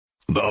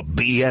The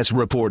BS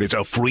Report is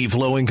a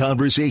free-flowing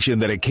conversation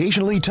that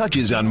occasionally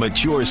touches on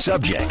mature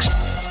subjects.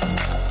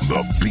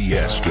 The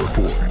BS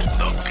Report.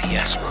 The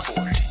BS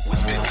Report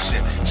with Bill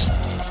Simmons.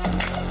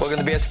 Welcome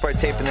to the BS Report,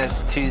 taping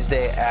this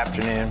Tuesday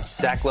afternoon.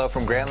 Zach Lowe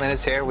from Grantland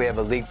is here. We have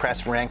a League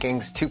Press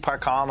Rankings two-part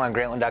column on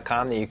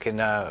Grantland.com that you can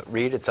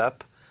read. It's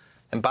up.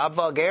 And Bob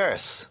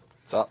Voulgaris.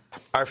 What's up?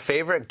 Our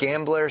favorite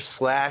gambler /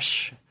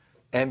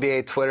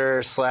 NBA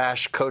Twitter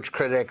 / coach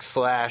critic /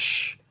 I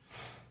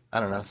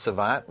don't know,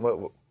 savant?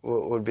 What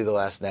would be the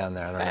last noun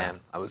there? I don't know.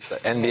 I would say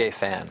NBA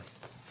fan.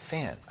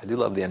 Fan. I do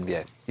love the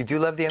NBA. You do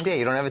love the NBA.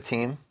 You don't have a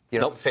team?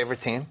 You don't have a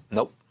favorite team?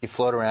 Nope. You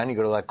float around? You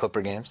go to a lot of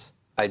Clipper games?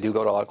 I do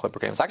go to a lot of Clipper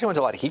games. I actually went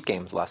to a lot of Heat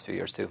games the last few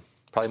years, too.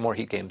 Probably more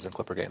Heat games than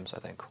Clipper games, I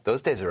think.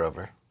 Those days are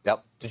over.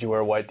 Yep. Did you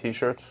wear white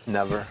T-shirts?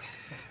 Never.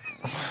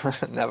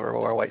 Never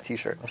wore a white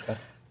T-shirt. Okay.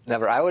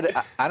 Never. I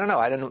don't know.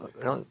 I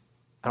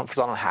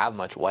don't have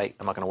much white.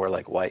 I'm not going to wear,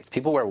 like, white.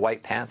 People wear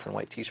white pants and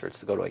white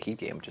T-shirts to go to a Heat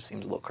game. It just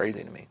seems a little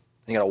crazy to me.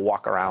 You got to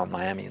walk around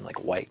Miami in,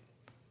 like, white.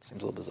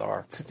 Seems a little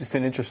bizarre. It's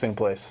an interesting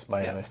place,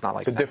 Miami. Yeah, it's not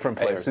like it's a different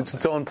place. It's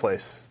its own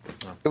place.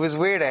 It was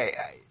weird.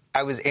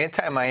 I was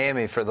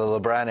anti-Miami for the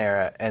LeBron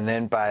era, and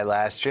then by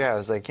last year, I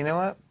was like, you know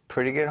what?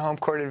 Pretty good home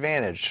court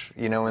advantage.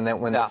 You know,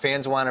 when the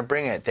fans want to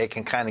bring it, they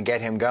can kind of get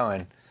him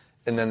going.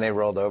 And then they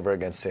rolled over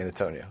against San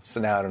Antonio.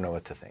 So now I don't know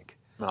what to think.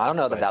 No, I don't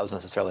know that was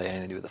necessarily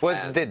anything to do with the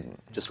fans. It didn't.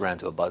 Just ran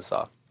to a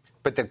buzzsaw.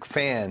 But the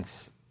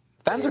fans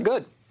are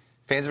good.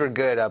 Fans were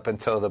good up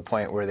until the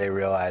point where they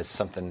realized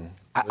something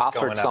was I offered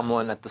going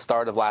someone at the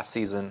start of last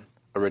season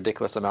a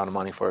ridiculous amount of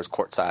money for his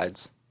court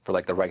sides, for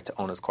like the right to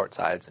own his court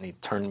sides, and he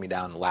turned me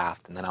down and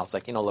laughed. And then I was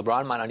like,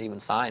 LeBron might not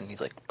even sign. And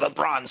he's like,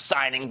 LeBron's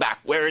signing back.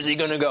 Where is he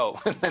going to go?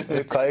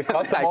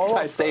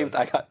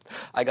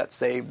 I got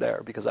saved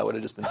there because I would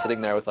have just been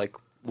sitting there with like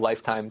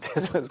lifetime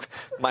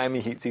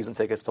Miami Heat season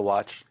tickets to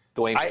watch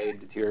Dwayne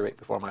Wade deteriorate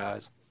before my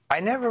eyes.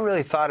 I never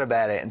really thought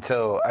about it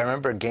until I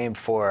remember Game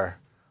 4.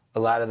 A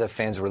lot of the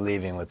fans were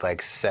leaving with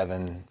like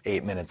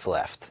 7-8 minutes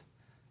left.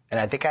 And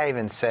I think I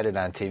even said it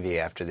on TV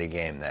after the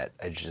game that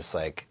I just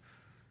like,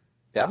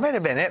 that might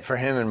have been it for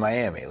him in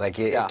Miami. Like,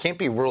 it can't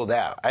be ruled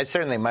out.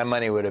 My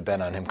money would have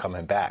been on him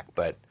coming back.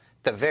 But at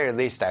the very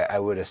least, I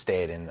would have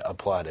stayed and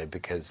applauded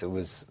because it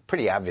was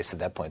pretty obvious at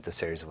that point the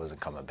series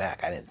wasn't coming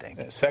back, I didn't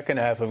think. Second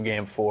half of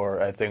Game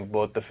 4, I think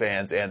both the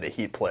fans and the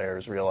Heat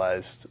players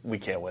realized we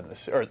can't win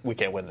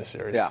this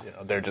series. Yeah.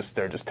 They're just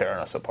tearing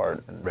us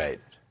apart. Right.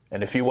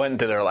 And if you went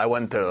into I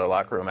went into their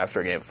locker room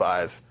after Game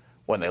 5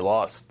 when they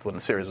lost, when the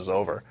series was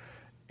over,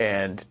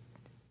 and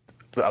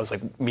I was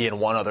like, me and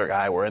one other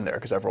guy were in there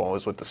because everyone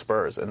was with the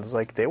Spurs, and it was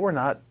like they were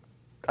not.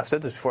 I've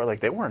said this before, like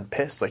they weren't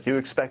pissed. Like you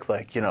expect,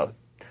 like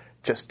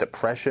just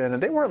depression,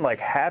 and they weren't like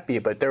happy,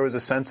 but there was a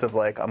sense of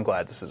like, I'm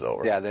glad this is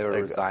over. Yeah, they were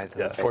resigned.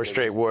 To 4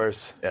 straight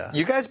wars. Yeah.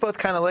 You guys both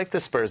kind of like the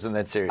Spurs in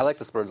that series. I like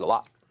the Spurs a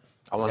lot.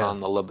 I went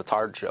on the Le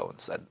Batard show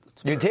and said,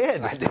 you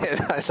did? I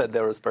did. I said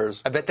they were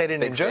Spurs. I bet they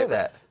didn't enjoy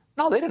that.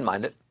 No, they didn't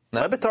mind it.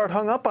 Le Batard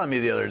hung up on me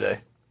the other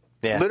day.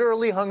 Yeah.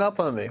 Literally hung up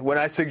on me when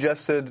I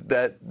suggested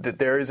that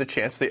there is a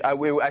chance.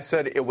 I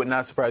said it would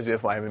not surprise me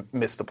if Miami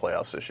missed the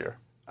playoffs this year.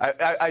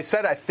 I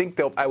said I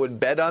think I would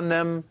bet on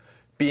them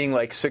being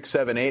like 6,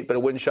 7, 8, but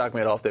it wouldn't shock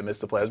me at all if they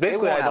missed the playoffs.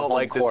 Basically, I don't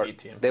like this Heat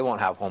team. They won't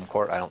have home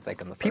court, I don't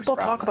think, in the first People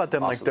round. talk about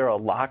them like they're a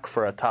lock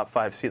for a top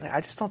 5 seed. Like,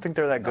 I just don't think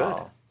they're that good.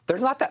 No.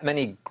 There's not that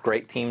many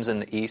great teams in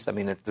the East. I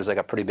mean, there's like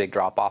a pretty big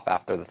drop-off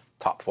after the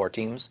top 4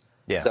 teams.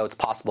 Yeah. So it's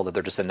possible that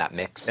they're just in that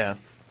mix. Yeah.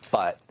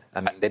 But,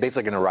 I mean, they're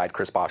basically going to ride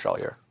Chris Bosh all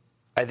year.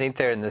 I think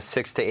they're in the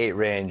 6 to 8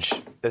 range,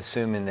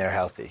 assuming they're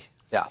healthy.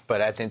 Yeah.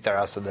 But I think they're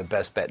also the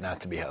best bet not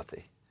to be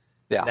healthy.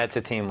 Yeah. And that's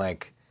a team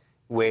like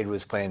Wade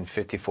was playing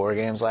 54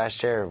 games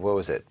last year. What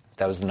was it?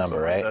 That was the number,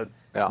 right?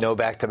 Yeah. No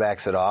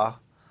back-to-backs at all.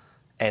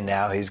 And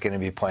now he's going to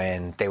be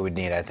playing, they would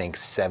need, I think,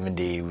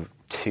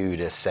 72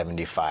 to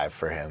 75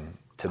 for him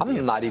to be.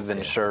 I'm not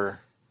even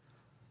sure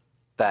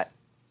that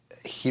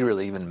he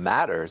really even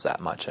matters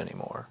that much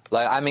anymore.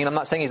 Like, I mean, I'm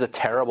not saying he's a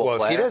terrible player.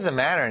 Well, if he doesn't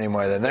matter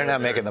anymore, then they're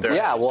not making the playoffs.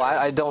 Yeah, well,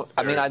 I don't.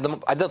 I mean,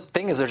 the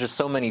thing is, there's just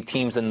so many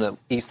teams in the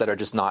East that are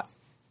just not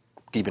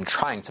even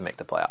trying to make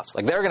the playoffs.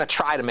 Like, they're going to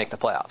try to make the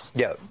playoffs.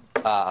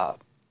 Yeah.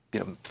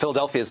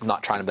 Philadelphia's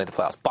not trying to make the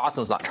playoffs.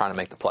 Boston's not trying to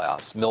make the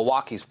playoffs.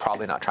 Milwaukee's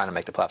probably not trying to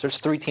make the playoffs. There's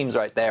 3 teams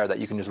right there that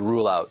you can just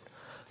rule out.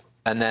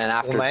 And then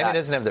after Miami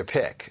doesn't have their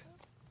pick.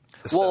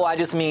 So. Well, I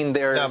just mean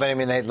they're... No, but I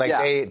mean,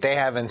 they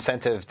have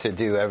incentive to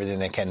do everything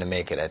they can to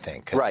make it, I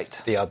think.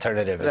 Right. The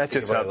alternative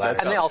is...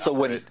 And they also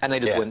wouldn't... And they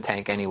just wouldn't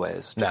tank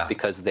anyways, just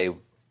because they...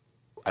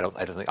 I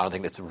don't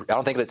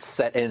think it's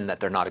set in that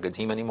they're not a good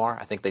team anymore.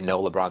 I think they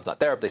know LeBron's not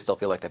there, but they still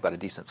feel like they've got a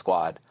decent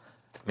squad.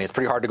 I mean, it's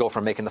pretty hard to go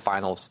from making the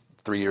finals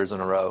 3 years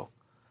in a row,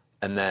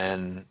 and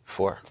then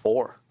 4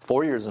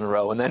 years in a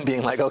row, and then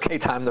being like, okay,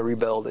 time to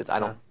rebuild. They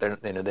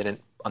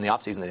didn't on the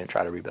offseason. They didn't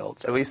try to rebuild.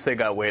 So. At least they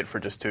got Wade for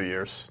just 2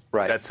 years.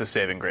 Right. That's the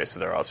saving grace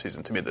of their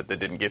offseason to me, that they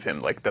didn't give him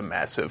like the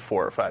massive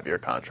 4 or 5 year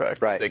contract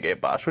they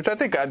gave Bosh, which I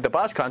think the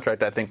Bosh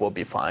contract will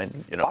be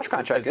fine. Bosh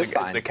contract is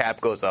fine as the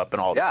cap goes up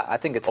and all. Yeah, I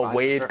think it's a fine,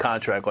 Wade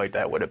contract like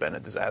that would have been a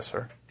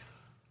disaster.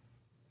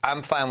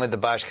 I'm fine with the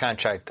Bosh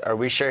contract. Are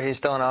we sure he's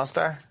still an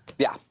All-Star?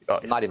 Yeah,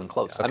 not even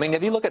close. Yeah, okay. I mean,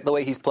 if you look at the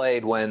way he's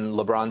played when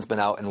LeBron's been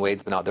out and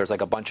Wade's been out, there's like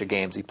a bunch of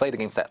games. He played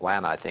against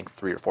Atlanta, I think,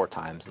 3 or 4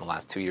 times in the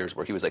last 2 years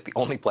where he was like the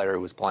only player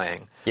who was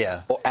playing.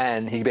 Yeah.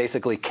 And he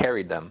basically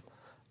carried them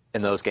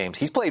in those games.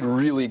 He's played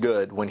really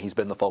good when he's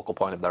been the focal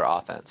point of their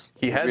offense.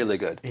 Really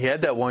good. He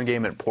had that one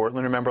game in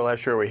Portland, remember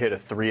last year, where he hit a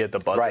 3 at the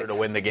buzzer to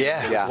win the game?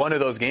 Yeah. It was one of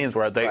those games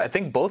where I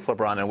think both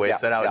LeBron and Wade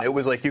set out, and it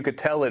was like you could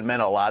tell it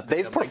meant a lot to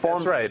They've him.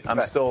 performed. Like,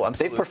 that's right.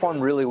 They've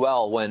performed really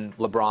well when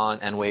LeBron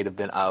and Wade have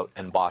been out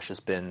and Bosh has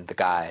been the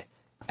guy,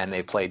 and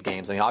they've played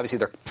games. I mean, obviously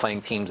they're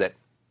playing teams that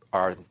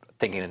are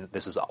thinking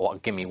this is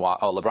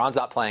LeBron's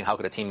not playing. How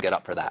could a team get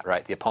up for that?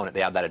 Right? The opponent,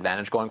 they have that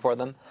advantage going for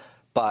them.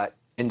 But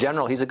in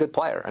general, he's a good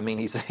player. I mean,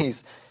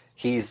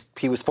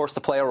 he was forced to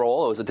play a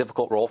role. It was a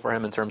difficult role for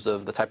him in terms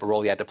of the type of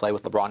role he had to play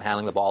with LeBron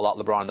handling the ball out,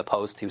 LeBron in the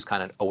post. He was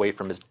kind of away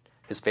from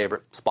his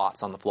favorite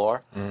spots on the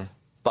floor.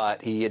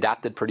 But he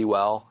adapted pretty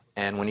well.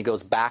 And when he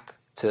goes back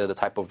to the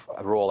type of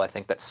role I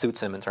think that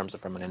suits him in terms of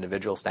from an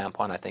individual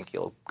standpoint, I think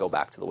he'll go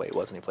back to the way he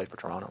was when he played for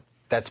Toronto.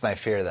 That's my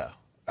fear, though.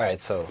 All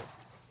right, so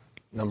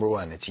number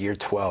one, it's year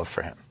 12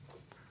 for him.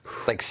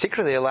 Like,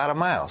 secretly a lot of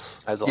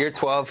miles. Year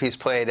 12, he's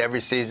played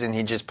every season.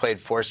 He just played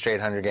 4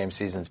 straight 100-game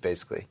seasons,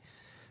 basically.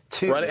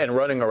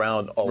 Running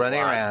around a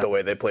lot the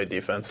way they play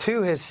defense.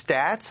 2, his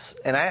stats,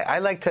 and I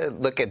like to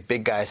look at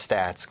big guy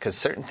stats because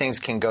certain things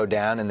can go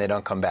down and they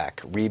don't come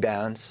back.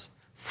 Rebounds,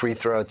 free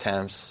throw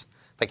attempts.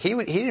 Like, he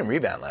didn't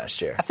rebound last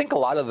year. I think a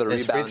lot of the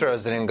his free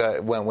throws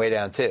went way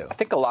down too. I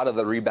think a lot of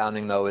the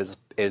rebounding though is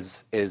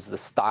the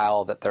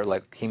style that they're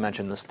like. He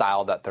mentioned the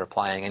style that they're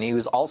playing, and he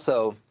was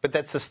also. But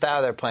that's the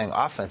style they're playing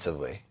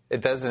offensively.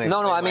 It doesn't.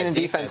 No, I mean in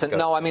defense.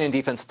 No, I mean in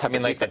defense. I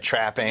mean like the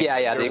trapping.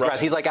 Yeah, the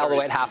aggressive. He's like all the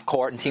way at half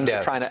court, and teams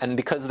are trying to. And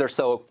because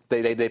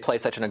they play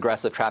such an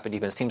aggressive trapping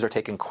defense, teams are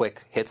taking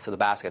quick hits to the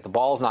basket. The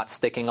ball's not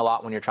sticking a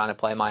lot when you're trying to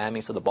play Miami,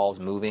 so the ball's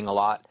moving a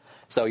lot.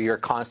 So you're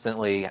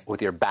constantly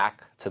with your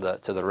back to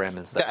the rim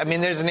and stuff. I mean,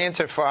 there's an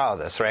answer for all of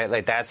this, right?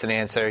 Like, that's an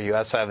answer. You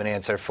also have an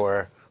answer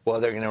for, well,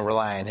 they're going to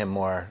rely on him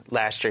more.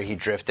 Last year, he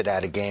drifted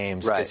out of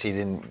games because he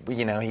didn't,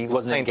 he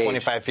wasn't playing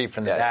 25 feet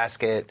from the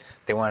basket.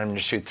 They wanted him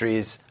to shoot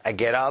threes. I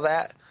get all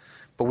that.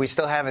 But we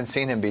still haven't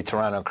seen him be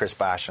Toronto Chris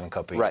Bosh in a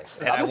couple of years.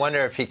 And I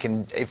wonder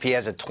if he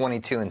has a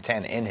 22 and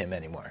 10 in him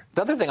anymore.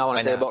 The other thing I want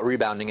to say about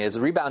rebounding is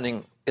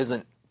rebounding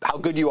isn't. How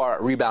good you are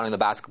at rebounding the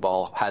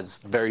basketball has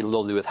very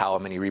little to do with how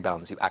many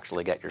rebounds you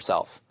actually get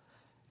yourself.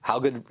 How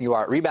good you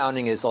are at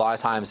rebounding is a lot of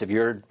times if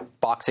you're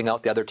boxing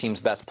out the other team's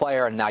best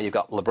player and now you've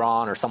got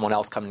LeBron or someone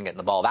else coming and getting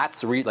the ball.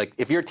 That's like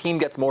if your team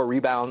gets more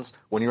rebounds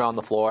when you're on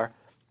the floor,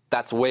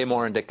 that's way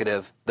more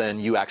indicative than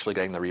you actually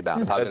getting the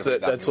rebound.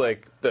 That's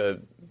like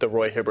the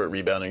Roy Hibbert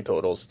rebounding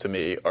totals to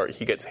me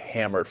he gets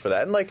hammered for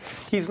that. And like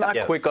he's not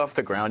quick off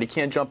the ground. He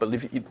can't jump.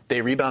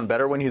 They rebound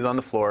better when he's on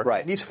the floor. Right.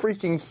 And he's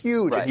freaking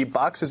huge and he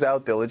boxes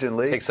out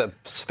diligently. Takes up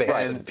space.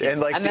 And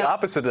the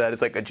opposite of that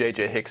is like a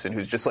J.J. Hickson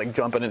who's just like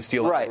jumping and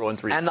stealing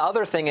everyone's rebound. And the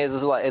other thing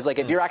is like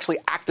if you're actually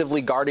actively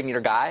guarding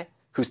your guy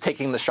who's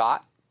taking the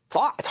shot,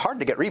 it's hard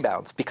to get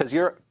rebounds because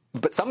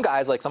But some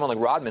guys, like someone like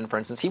Rodman, for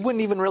instance, he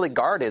wouldn't even really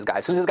guard his guy.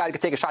 As soon as his guy could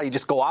take a shot, he'd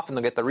just go off and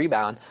they'll get the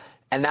rebound.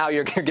 And now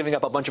you're giving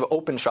up a bunch of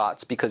open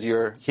shots because He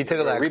took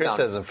a lot of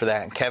criticism for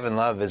that. And Kevin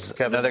Love is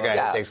another guy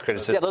who takes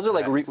criticism. Yeah, those are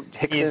like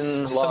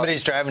Hickson, Love.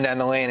 Somebody's driving down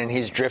the lane and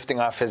he's drifting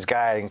off his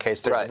guy in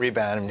case there's a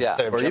rebound.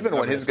 Or even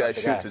when his guy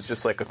shoots, it's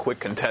just like a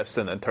quick contest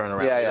and then turn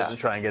around. He doesn't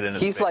try and get in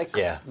his He's space.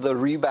 like the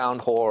rebound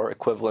whore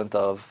equivalent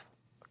of,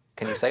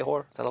 can you say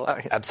whore? Is that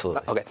allowed?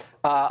 Absolutely. Okay.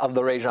 Of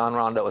the Rajon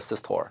Rondo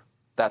assist whore.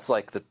 That's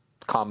like the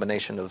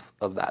combination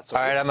of that. So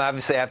all right, I'm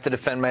obviously have to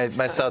defend my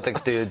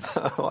Celtics dudes.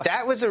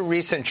 That was a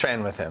recent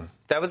trend with him.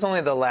 That was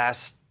only the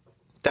last.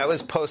 That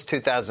was post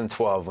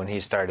 2012 when he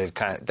started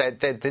the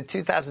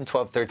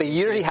 2012-13. The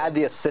year he had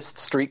the assist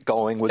streak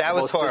going was the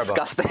most horrible.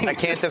 Disgusting. I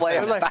can't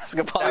defend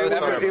basketball.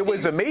 It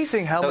was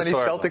amazing how many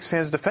Celtics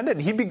fans defended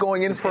it. He'd be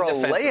going in for a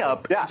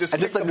layup and just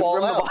kick the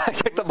ball out.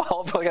 Kick the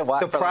ball.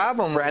 The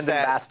problem was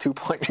Brandon Bass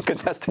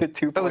contested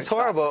 2-point. It was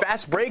horrible.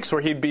 Fast breaks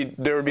where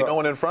there would be no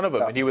one in front of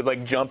him, and he would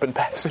like jump and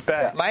pass it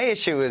back. My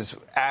issue is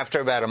after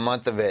about a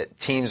month of it,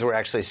 teams were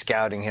actually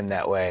scouting him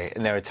that way,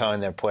 and they were telling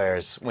their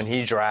players when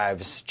he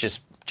drives, just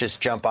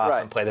jump off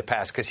and play the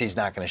pass because he's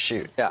not going to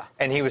shoot. Yeah.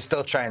 And he was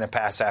still trying to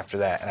pass after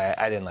that, and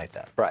I didn't like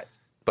that. Right.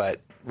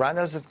 But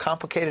Rondo's a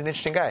complicated,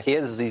 interesting guy. He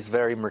is. He's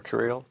very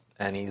mercurial,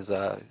 and he's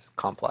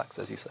complex,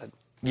 as you said.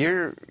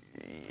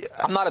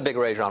 I'm not a big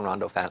Rajon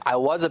Rondo fan. I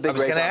was a big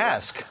Rajon. I was going to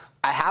ask.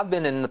 I have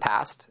been in the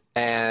past,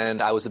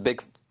 and I was a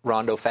big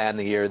Rondo fan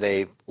the year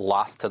they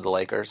lost to the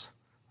Lakers.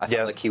 I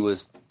felt like he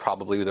was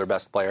probably their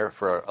best player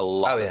for a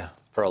lot. Oh, yeah.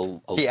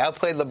 He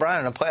outplayed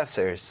LeBron in a playoff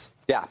series.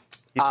 Yeah.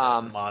 He's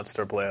a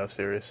monster playoff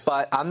series.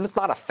 But I'm just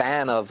not a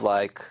fan of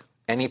like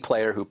any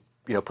player who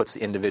puts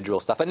the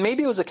individual stuff. And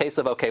maybe it was a case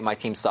of, okay, my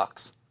team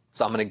sucks,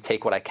 so I'm going to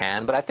take what I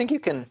can. But I think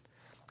you can,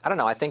 I don't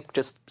know, I think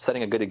just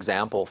setting a good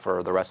example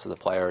for the rest of the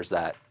players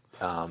that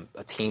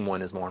a team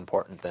win is more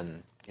important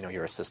than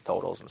your assist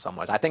totals in some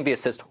ways. I think I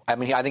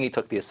think he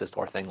took the assist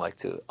or thing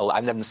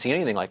I've never seen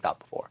anything like that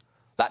before.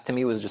 That to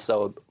me was just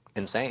so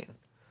insane.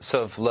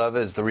 So if Love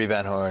is the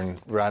rebound whore and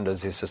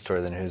Rondo's the assist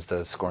whore, then who's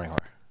the scoring whore?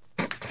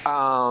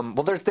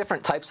 Well, there's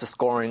different types of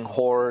scoring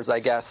whores, I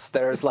guess.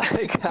 There's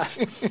like,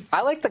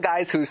 I like the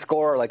guys who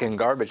score like in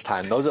garbage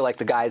time. Those are like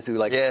the guys who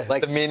like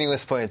the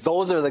meaningless points.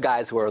 Those are the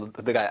guys who are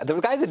the guys. The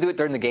guys that do it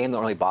during the game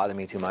don't really bother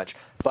me too much.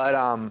 But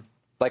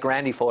like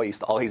Randy Foye used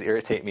to always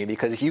irritate me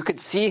because you could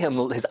see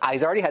him. His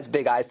eyes already has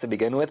big eyes to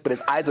begin with, but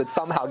his eyes would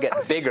somehow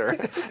get bigger.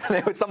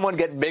 They would someone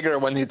get bigger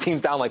when the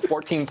team's down like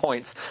 14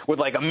 points with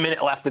like a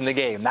minute left in the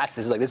game. That's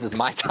just like, this is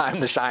my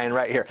time to shine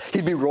right here.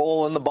 He'd be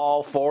rolling the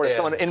ball forward. If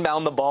someone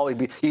inbound the ball,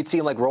 you'd see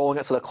him like rolling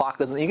it so the clock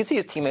doesn't. You can see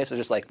his teammates are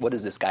just like, what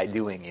is this guy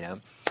doing? You know.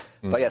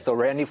 But yeah, so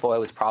Randy Foye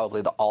was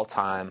probably the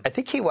all-time. I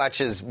think he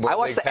watches. I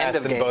watch the end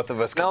of games. Both of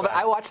us. No, but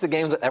I watch the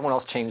games that everyone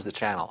else changed the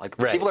channel. Like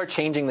people are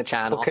changing the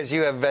channel because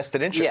you have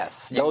vested interest.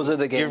 Yes, those are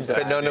the games. You've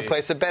been known to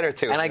place it better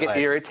too. And I get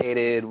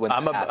irritated when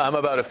I'm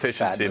about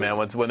efficiency, man.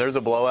 When there's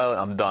a blowout,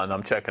 I'm done.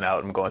 I'm checking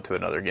out. I'm going to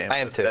another game. I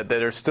am too.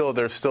 There's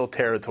still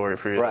territory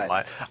for you to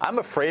mind. I'm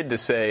afraid to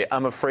say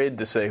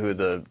who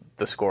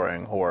the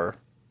scoring whore.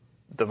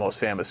 The most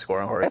famous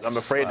scoring whore. I'm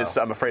afraid to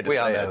say it. We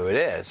all know who it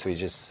is. We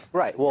just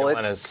Well, want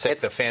to sick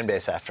the fan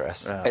base after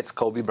us. Yeah. It's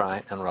Kobe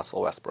Bryant and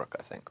Russell Westbrook.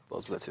 I think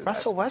those are the two.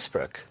 Russell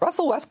Westbrook.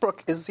 Russell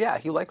Westbrook is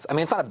he likes. I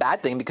mean, it's not a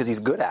bad thing because he's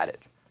good at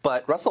it.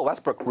 But Russell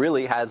Westbrook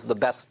really has the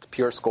best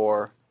pure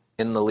score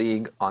in the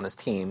league on his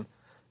team.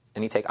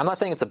 And I'm not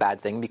saying it's a bad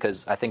thing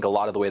because I think a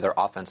lot of the way their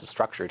offense is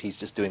structured, he's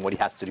just doing what he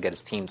has to get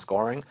his team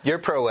scoring. You're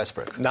pro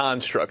Westbrook.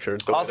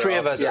 Non-structured. All three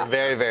of us are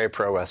very, very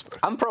pro Westbrook.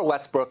 I'm pro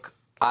Westbrook.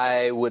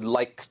 I would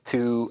like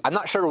to. I'm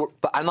not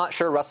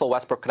sure Russell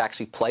Westbrook could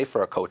actually play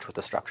for a coach with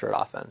a structured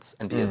offense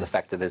and be as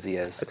effective as he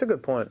is. That's a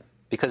good point.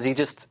 Because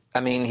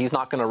he's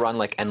not going to run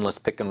like endless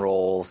pick and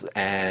rolls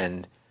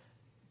and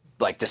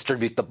like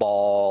distribute the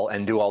ball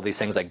and do all these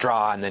things like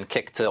draw and then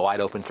kick to a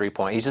wide open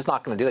 3-point. He's just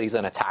not going to do that. He's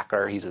an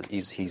attacker. He's.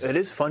 It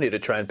is funny to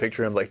try and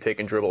picture him like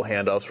taking dribble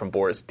handoffs from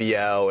Boris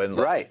Diaw and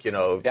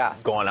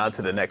going on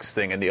to the next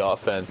thing in the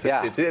offense.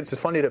 It's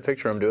funny to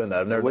picture him doing that.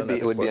 I've never done that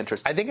before. It would be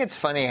interesting. I think it's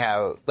funny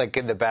how like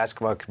in the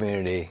basketball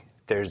community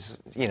there's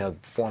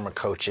former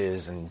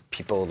coaches and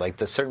people like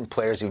the certain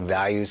players who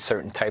value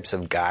certain types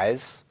of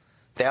guys.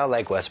 They all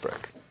like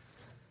Westbrook.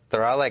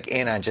 They're all like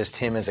in on just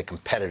him as a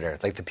competitor.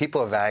 Like the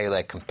people who value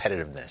like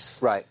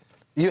competitiveness. Right.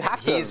 You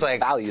have to He's like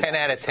value 10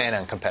 out of 10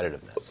 on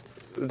competitiveness.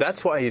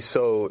 That's why he's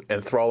so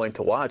enthralling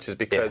to watch is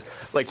because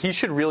like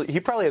he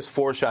probably has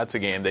 4 shots a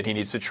game that he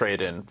needs to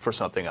trade in for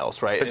something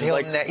else, right? But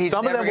he's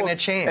never going to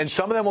change. And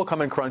some of them will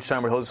come in crunch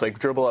time where he'll just like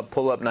dribble up,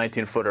 pull up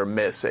 19-footer,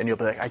 miss, and you'll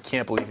be like, I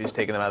can't believe he's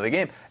taking them out of the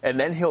game. And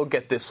then he'll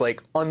get this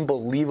like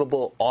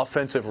unbelievable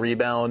offensive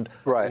rebound,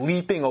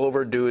 leaping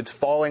over dudes,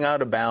 falling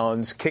out of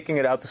bounds, kicking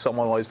it out to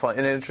someone while he's falling.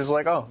 And it's just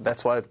like, oh,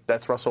 that's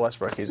Russell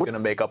Westbrook. He's going to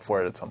make up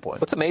for it at some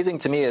point. What's amazing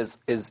to me is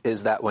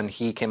that when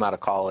he came out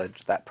of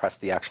college, that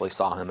Presti actually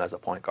saw him as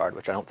a point guard,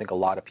 which I don't think a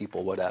lot of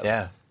people would have.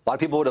 Yeah. A lot of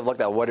people would have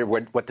looked at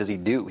what does he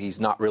do? He's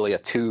not really a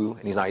 2,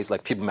 and he's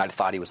like people might have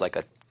thought he was like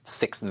a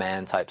 6th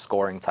man type,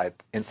 scoring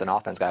type, instant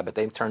offense guy, but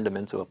they've turned him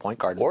into a point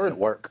guard and it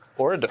work.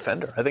 Or a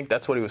defender. I think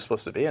that's what he was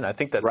supposed to be, and I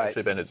think that's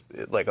actually been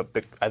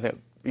I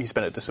think he's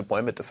been a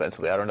disappointment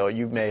defensively. I don't know.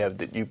 You may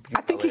have.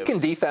 I think he can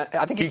defend.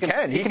 I think he can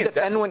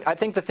defend. I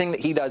think the thing that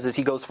he does is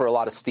he goes for a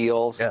lot of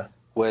steals. Yeah.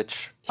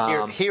 Which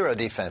hero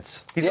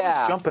defense. He's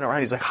always jumping around.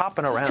 He's like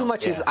hopping around. Too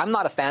much. I'm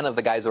not a fan of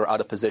the guys who are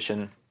out of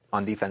position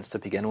on defense to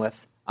begin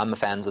with. I'm a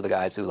fan of the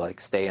guys who like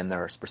stay in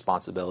their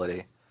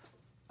responsibility.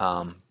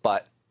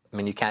 But I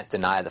mean, you can't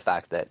deny the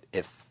fact that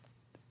if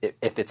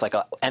it's like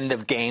a end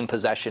of game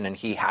possession and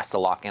he has to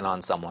lock in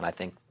on someone, I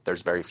think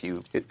there's very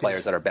few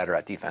players that are better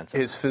at defense.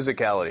 His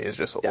physicality is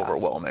just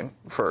overwhelming.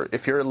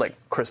 If you're like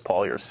Chris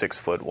Paul, you're 6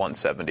 foot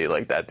 170.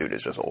 Like that dude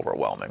is just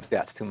overwhelming.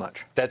 Yeah, it's too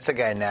much. That's the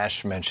guy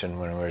Nash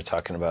mentioned when we were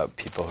talking about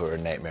people who are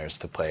nightmares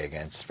to play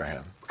against for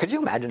him. Could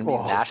you imagine being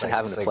Nash and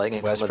having to play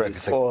against Westbrook?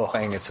 It's like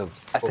playing against a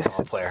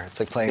football player. It's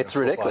like playing. It's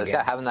ridiculous.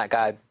 Yeah, having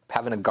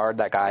to guard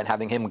that guy and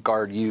having him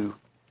guard you.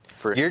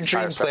 For your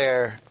dream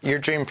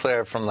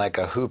player from like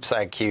a hoops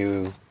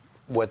IQ,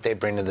 what they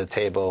bring to the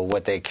table,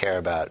 what they care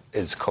about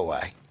is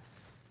Kawhi.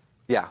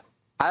 Yeah,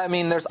 I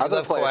mean, there's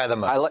other players. Kawhi the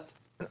most.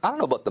 I don't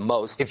know about the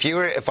most.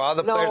 If all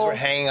the players were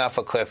hanging off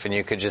a cliff and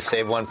you could just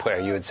save one player,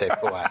 you would save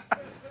Kawhi.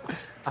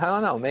 I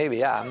don't know. Maybe.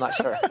 Yeah, I'm not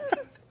sure.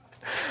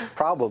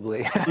 Probably.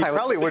 You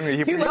probably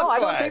wouldn't. No, I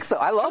don't think so.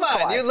 I love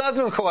Kawhi. You loved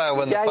him, Kawhi,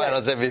 when the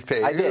Finals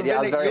MVP. I did. I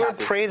was very happy. You were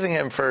happy. praising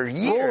him for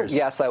years. Well,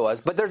 yes, I was.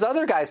 But there's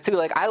other guys too.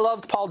 Like I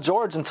loved Paul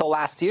George until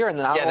last year, and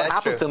then I don't know what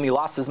happened to him. He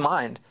lost his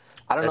mind.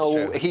 I don't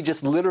know. True. He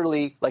just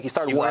literally he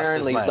started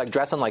wearing. He was like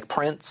dressing like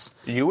Prince.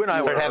 You and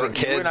I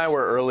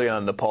were early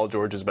on the Paul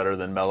George is better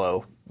than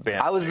Melo.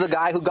 I was the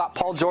guy who got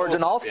Paul George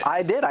and all.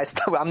 I did.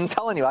 I'm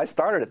telling you, I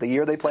started it the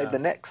year they played the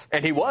Knicks.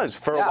 And he was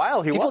for a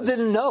while. People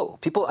didn't know.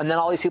 And then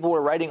all these people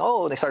were writing.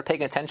 Oh, they started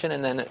paying attention,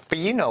 and then. But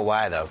you know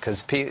why though?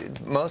 Because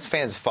most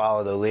fans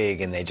follow the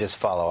league and they just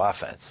follow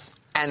offense.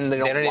 And they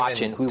don't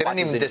watch in. They don't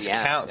even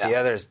discount the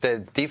others. The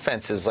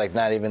defense is like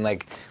not even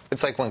like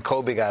it's like when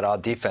Kobe got all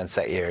defense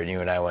that year, and you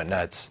and I went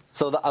nuts.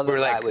 So the other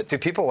guy like, do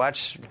people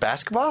watch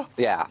basketball?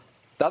 Yeah,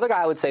 the other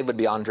guy I would say would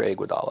be Andre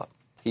Iguodala.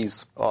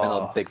 He's been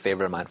a big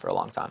favorite of mine for a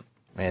long time.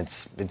 I mean,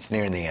 it's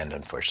nearing the end,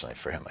 unfortunately,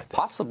 for him. I think.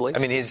 Possibly. I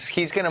mean,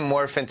 he's going to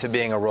morph into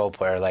being a role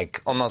player,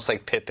 like almost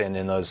like Pippen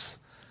in those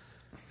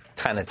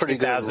kind of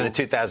 2000 to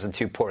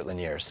 2002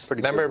 Portland years.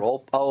 Remember? In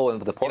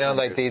the Portland.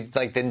 Like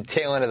the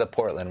tail end of the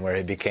Portland, where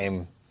he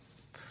became.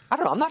 I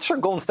don't know. I'm not sure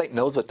Golden State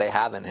knows what they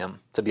have in him,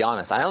 to be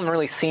honest. I haven't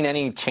really seen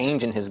any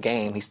change in his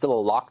game. He's still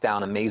a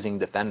lockdown, amazing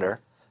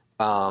defender.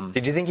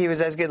 Did you think he was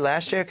as good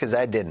last year? Because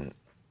I didn't.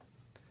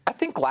 I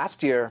think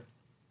last year,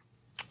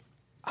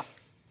 I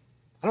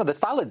don't know, the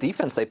style of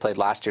defense they played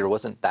last year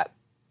wasn't that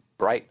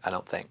bright, I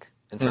don't think,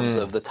 in terms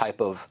of the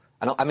type of...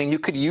 I mean, you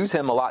could use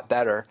him a lot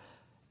better.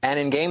 And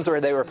in games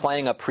where they were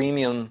playing a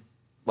premium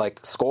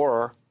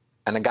scorer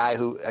and a guy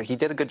who... he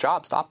did a good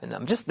job stopping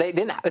them.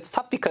 It's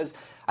tough because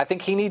I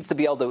think he needs to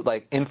be able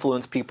to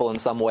influence people in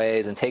some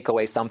ways and take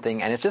away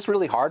something. And it's just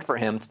really hard for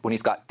him when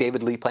he's got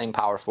David Lee playing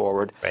power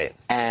forward. Right.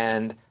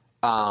 And...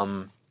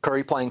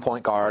 Curry playing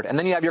point guard, and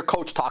then you have your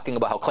coach talking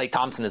about how Klay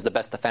Thompson is the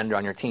best defender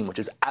on your team, which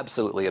is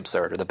absolutely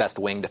absurd, or the best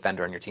wing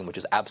defender on your team, which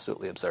is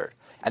absolutely absurd.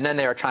 And then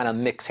they are trying to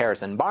mix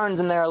Harrison Barnes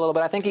in there a little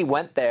bit. I think he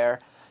went there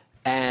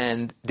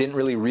and didn't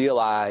really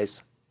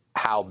realize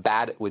how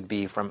bad it would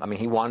be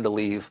he wanted to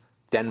leave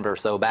Denver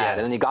so bad. Yeah.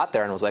 And then he got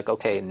there and was like,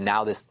 okay,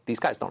 now these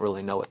guys don't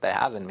really know what they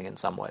have in me in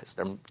some ways.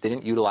 They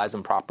didn't utilize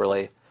them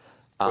properly.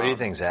 What do you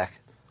think, Zach?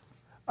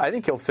 I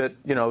think he'll fit,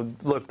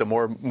 look, the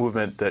more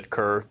movement that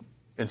Kerr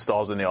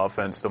installs in the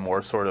offense, the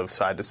more sort of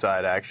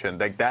side-to-side action.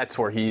 That's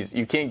where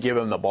you can't give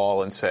him the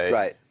ball and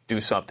say, do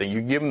something.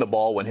 You give him the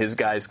ball when his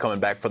guy's coming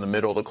back from the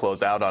middle to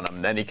close out on him,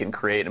 and then he can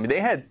create. I mean,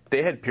 they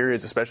had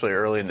periods, especially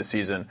early in the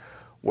season,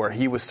 where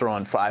he was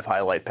throwing 5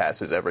 highlight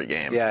passes every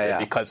game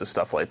because of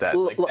stuff like that.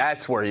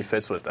 That's where he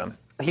fits with them.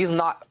 He's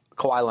not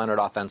Kawhi Leonard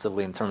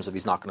offensively in terms of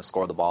he's not going to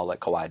score the ball like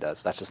Kawhi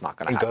does. That's just not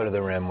going to happen. And go to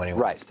the rim when he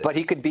wants to. But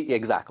he could be,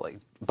 exactly.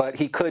 But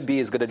he could be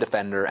as good a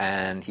defender,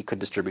 and he could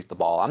distribute the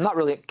ball. I'm not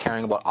really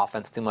caring about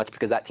offense too much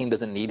because that team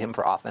doesn't need him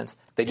for offense.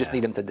 They just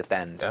need him to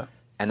defend. Yeah.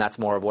 And that's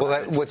more of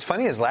what what's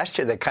funny is last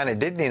year they kind of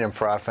did need him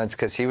for offense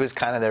because he was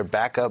kind of their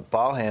backup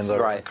ball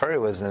handler when Curry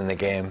wasn't in the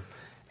game.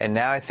 And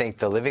now I think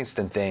the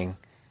Livingston thing,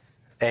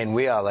 and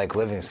we all like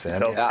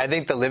Livingston. I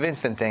think the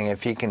Livingston thing,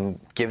 if he can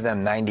give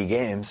them 90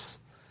 games,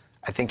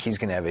 I think he's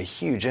going to have a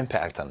huge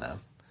impact on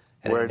them.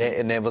 And it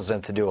enables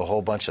them to do a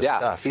whole bunch of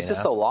stuff. He's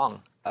just so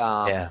long.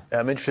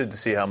 I'm interested to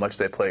see how much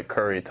they play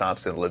Curry,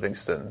 Thompson,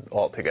 Livingston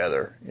all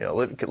together.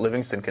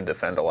 Livingston can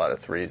defend a lot of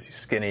threes. He's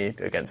skinny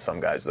against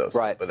some guys, though.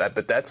 Right.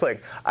 But that's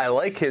I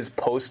like his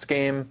post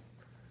game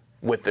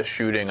with the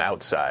shooting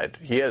outside.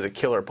 He had a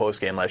killer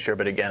post game last year,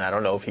 but again, I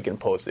don't know if he can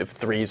post if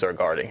threes are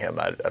guarding him.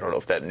 I don't know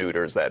if that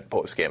neuters that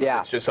post game.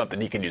 Yeah. It's just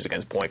something he can use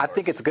against point guards. I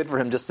think it's good for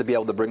him just to be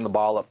able to bring the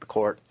ball up the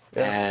court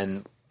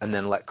and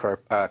then let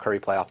Curry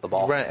play off the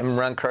ball.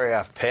 Run Curry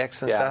off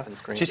picks and stuff. And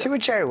screens. Did you see what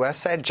Jerry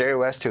West said? Jerry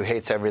West, who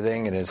hates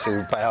everything and is,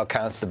 who by all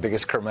counts, the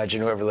biggest curmudgeon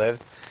who ever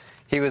lived.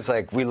 He was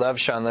like, we love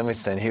Sean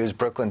Livingston. He was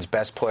Brooklyn's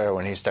best player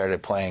when he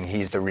started playing.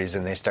 He's the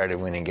reason they started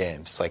winning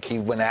games. He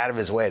went out of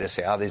his way to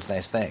say all these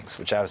nice things,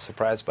 which I was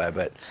surprised by.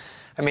 But,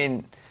 I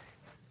mean,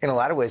 in a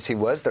lot of ways, he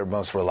was their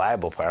most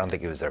reliable player. I don't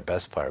think he was their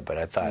best player, but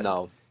I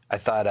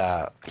thought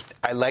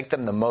I liked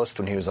them the most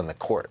when he was on the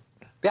court.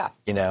 Yeah.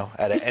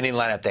 At any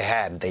lineup they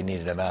had, they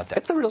needed him out there.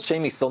 It's a real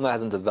shame he still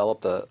hasn't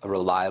developed a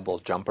reliable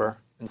jumper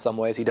in some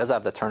ways. He does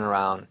have the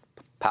turnaround,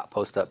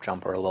 post-up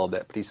jumper a little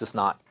bit, but he's just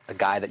not a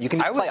guy that you can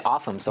just play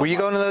off him so much. Were you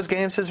going to those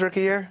games his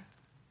rookie year?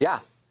 Yeah.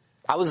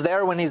 I was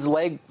there when his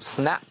leg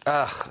snapped.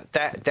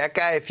 That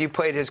guy, if you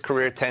played his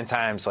career 10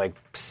 times,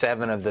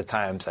 7 of the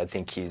times, I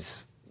think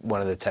he's one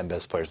of the 10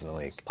 best players in the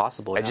league.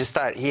 Possibly. I just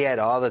thought he had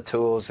all the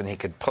tools, and he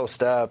could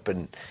post up,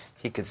 and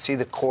he could see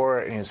the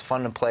court, and he was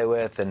fun to play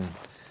with, and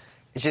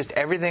it's just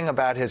everything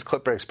about his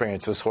Clipper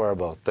experience was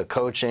horrible. The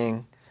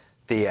coaching,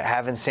 the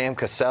having Sam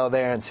Cassell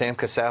there, and Sam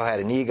Cassell had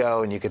an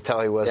ego, and you could tell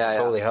he wasn't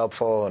totally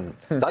helpful. And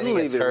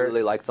Dunleavy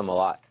really liked him a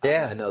lot.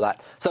 Yeah. I know that.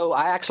 So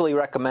I actually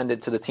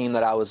recommended to the team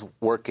that I was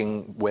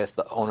working with,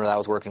 the owner that I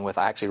was working with,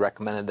 I actually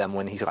recommended them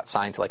when he got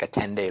signed to a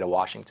 10-day to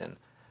Washington.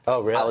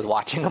 Oh, really? I was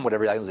watching them,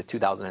 whatever, it was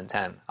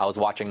 2010. I was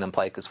watching them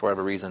play because for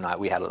whatever reason,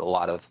 we had a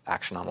lot of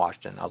action on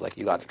Washington. I was like,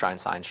 you got to try and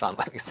sign Sean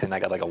Livingston. I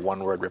got a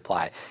one-word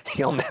reply.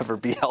 He'll never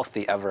be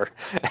healthy ever.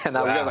 And,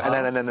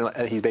 and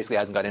then he basically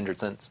hasn't got injured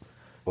since.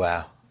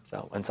 Wow.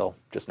 So until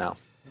just now.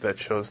 That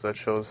shows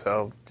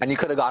how... And you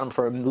could have got him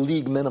for a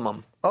league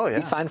minimum. Oh, yeah.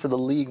 He signed for the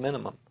league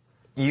minimum.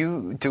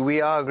 Do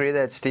we all agree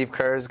that Steve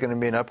Kerr is going to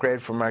be an upgrade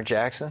for Mark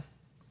Jackson?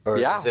 Or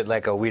is it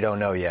we don't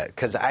know yet?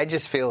 Because I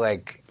just feel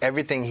like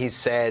everything he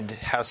said,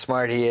 how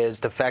smart he is,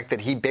 the fact that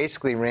he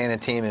basically ran a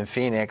team in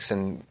Phoenix,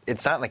 and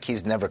it's not like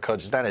he's never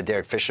coached. It's not a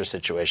Derek Fisher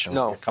situation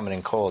where you're coming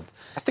in cold.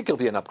 I think he'll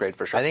be an upgrade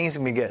for sure. I think he's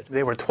going to be good.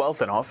 They were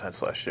 12th in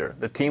offense last year.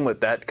 The team with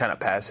that kind of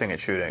passing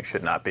and shooting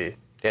should not be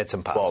It's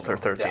impossible.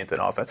 12th or 13th in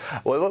offense.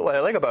 Well, what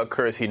I like about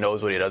Kerr is he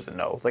knows what he doesn't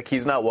know. Like,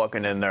 he's not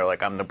walking in there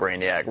like, I'm the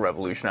brainiac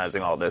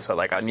revolutionizing all this. So,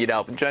 like, I need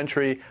Alvin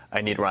Gentry,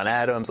 I need Ron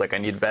Adams, like, I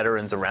need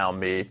veterans around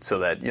me so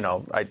that, you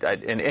know,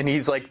 and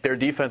he's like, their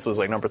defense was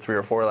like number 3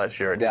 or 4 last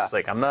year. And he's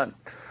like, I'm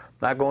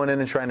not going in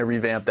and trying to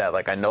revamp that.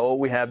 Like, I know what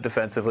we have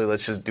defensively.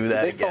 Let's just do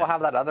that again. Do they still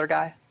have that other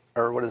guy?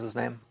 Or what is his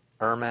name?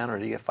 Ehrman, or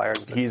did he get fired?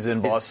 He's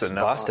in Boston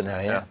now. Boston now,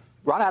 yeah.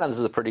 Ron Adams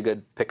is a pretty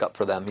good pickup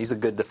for them. He's a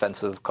good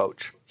defensive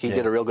coach. He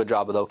did a real good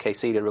job with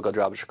OKC, did a real good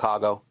job with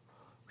Chicago.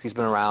 He's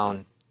been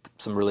around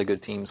some really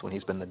good teams when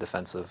he's been the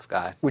defensive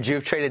guy. Would you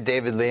have traded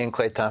David Lee and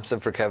Klay Thompson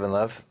for Kevin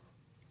Love?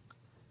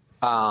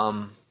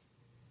 Yeah.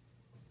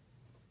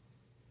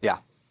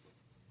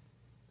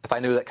 If I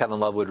knew that Kevin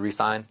Love would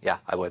resign, yeah,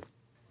 I would.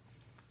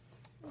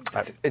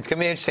 It's going to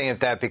be interesting if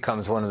that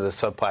becomes one of the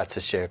subplots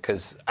this year,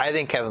 because I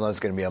think Kevin Love's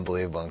going to be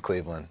unbelievable in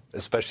Cleveland,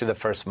 especially the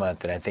first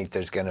month, and I think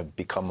there's going to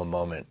become a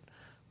moment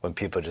when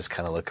people just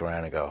kind of look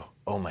around and go,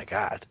 oh, my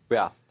God.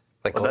 Yeah.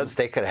 Like, Golden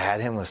State could have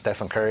had him with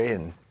Stephen Curry,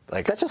 and,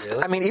 like, that's just,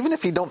 really? I mean, even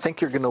if you don't think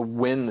you're going to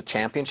win the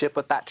championship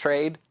with that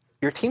trade,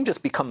 your team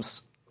just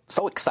becomes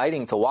so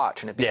exciting to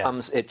watch, and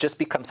it just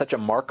becomes such a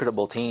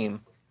marketable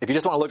team. If you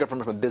just want to look at it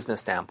from a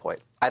business standpoint,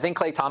 I think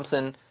Klay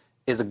Thompson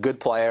is a good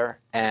player,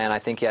 and I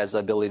think he has the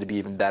ability to be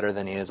even better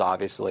than he is,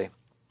 obviously.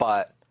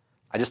 But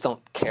I just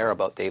don't care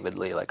about David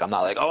Lee. Like, I'm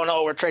not like, oh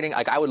no, we're trading.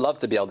 Like, I would love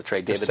to be able to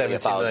trade David Lee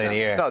if I was $17 million a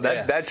year. No,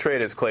 that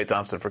trade is Klay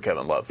Thompson for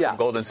Kevin Love. Yeah. From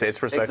Golden State's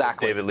perspective,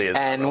 David Lee is.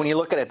 And when you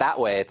look at it that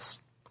way, it's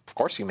of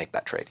course you make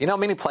that trade. You know how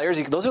many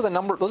players? Those are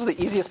the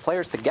easiest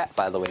players to get,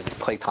 by the way, the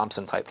Klay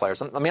Thompson type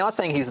players. I mean, I'm not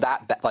saying he's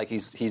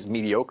he's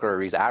mediocre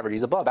or he's average.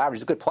 He's above average.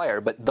 He's a good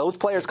player, but those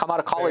players come out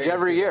of college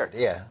every year.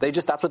 Yeah,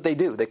 that's what they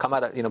do. They come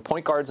out of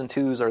point guards and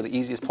twos are the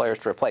easiest players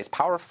to replace.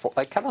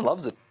 Like Kevin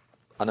Love's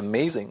an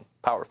amazing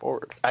power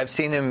forward. I've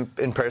seen him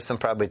in person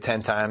probably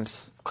 10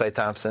 times. Klay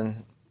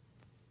Thompson,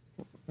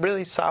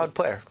 really solid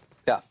player.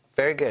 Yeah,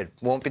 very good.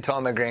 Won't be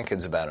telling my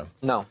grandkids about him.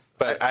 No,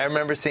 but I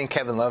remember seeing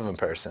Kevin Love in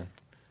person.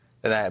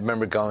 And I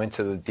remember going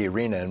to the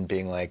arena and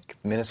being like,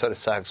 Minnesota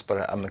sucks,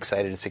 but I'm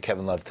excited to see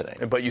Kevin Love today.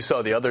 But you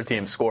saw the other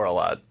team score a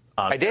lot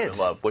on Kevin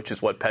Love, which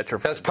is what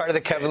petrified. That's part of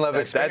the Kevin Love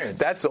experience.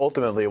 That's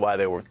ultimately why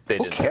they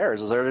Who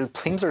cares?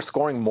 Teams are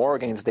scoring more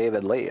against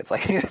David Lee. It's like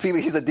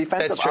he's a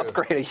defensive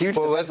upgrade, a huge defensive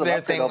upgrade. Wasn't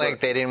their thing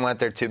like they didn't want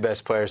their 2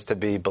 best players to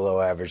be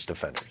below average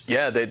defenders?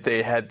 Yeah,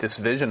 they had this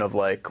vision of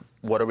like,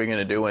 what are we going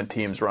to do when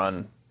teams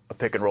run a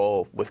pick and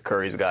roll with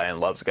Curry's guy and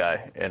Love's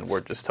guy, and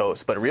we're just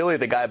toast. But really,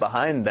 the guy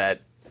behind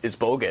that is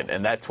Bogut,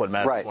 and that's what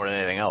matters more than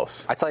anything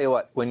else. I tell you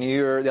what, when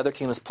the other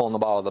team is pulling the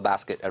ball out of the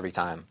basket every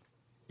time,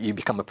 you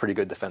become a pretty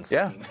good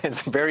defensive team.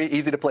 It's very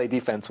easy to play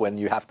defense when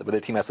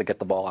the team has to get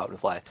the ball out and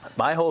play.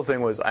 My whole thing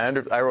was I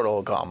wrote a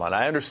whole column on it.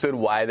 I understood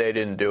why they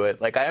didn't do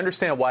it. Like, I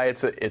understand why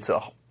it's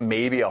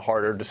maybe a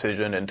harder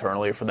decision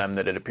internally for them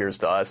than it appears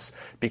to us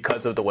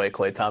because of the way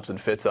Klay Thompson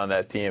fits on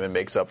that team and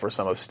makes up for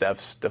some of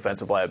Steph's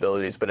defensive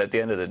liabilities. But at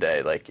the end of the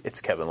day, like, it's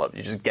Kevin Love.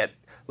 You just get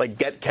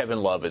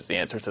Kevin Love is the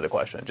answer to the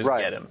question. Just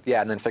get him.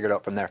 Yeah, and then figure it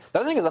out from there. The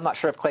other thing is I'm not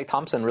sure if Klay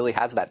Thompson really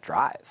has that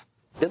drive.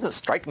 He doesn't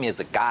strike me as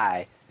a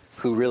guy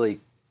who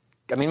really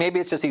 – I mean, maybe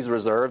it's just he's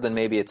reserved and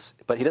maybe it's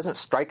 – but he doesn't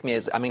strike me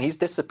as – I mean, he's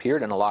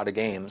disappeared in a lot of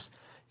games.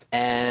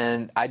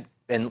 And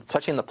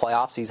especially in the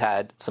playoffs, he's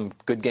had some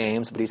good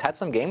games, but he's had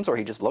some games where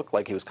he just looked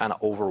like he was kind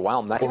of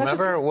overwhelmed.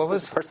 Remember, what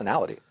was his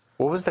personality?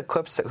 What was the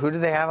Clips? Who did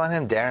they have on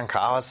him? Darren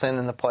Collison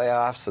in the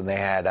playoffs, and they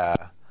had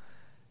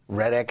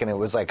Redick, and it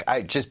was like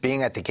just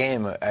being at the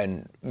game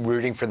and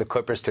rooting for the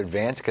Clippers to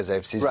advance because I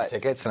have season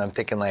tickets, and I'm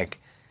thinking like,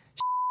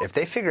 if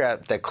they figure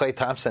out that Klay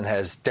Thompson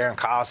has Darren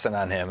Collison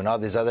on him and all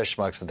these other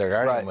schmucks that they're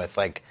guarding him with,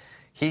 like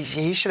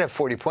he should have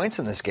 40 points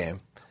in this game.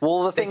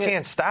 Well, they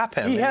can't stop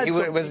him. He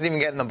wasn't even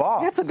getting the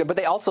ball. That's good, but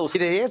they also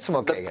he had some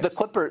okay games.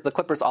 The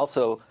Clippers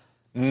also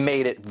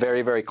made it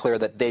very, very clear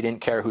that they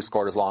didn't care who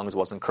scored as long as it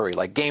wasn't Curry.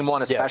 Like game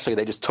one especially,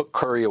 they just took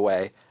Curry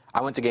away.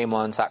 I went to game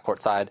one, sat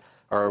courtside,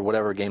 or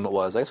whatever game it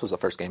was. I guess it was the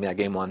first game. Yeah,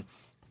 game one.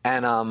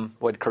 And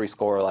what did Curry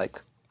score?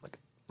 Like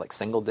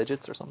single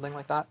digits or something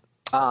like that.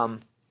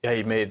 Yeah,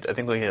 he made. I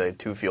think he had like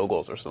 2 field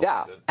goals or something.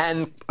 Yeah,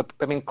 and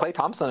I mean Klay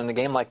Thompson in a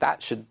game like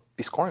that should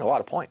be scoring a lot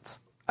of points.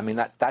 I mean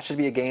that should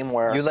be a game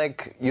where you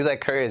like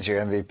Curry as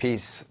your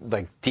MVP,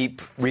 like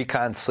deep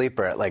recon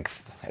sleeper at like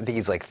I think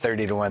he's like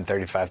 30-1,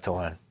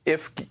 35-1.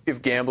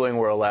 If gambling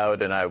were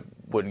allowed, and I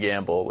would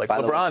gamble, like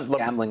LeBron,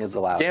 gambling is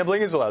allowed.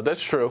 Gambling is allowed.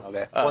 That's true.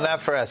 Okay. Well,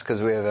 not for us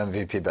because we have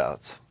MVP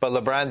ballots. But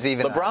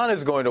LeBron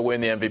is going to win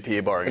the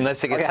MVP bargain.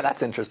 Unless he gets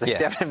that's interesting. Yeah. If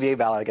you have an NBA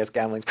ballot, I guess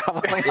gambling's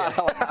probably not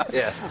allowed.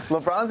 Yeah.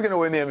 LeBron's going to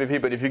win the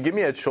MVP, but if you give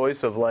me a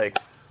choice of like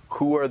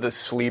who are the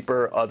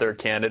sleeper other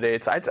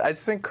candidates, I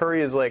think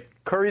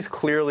Curry's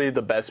clearly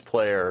the best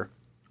player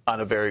on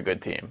a very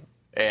good team.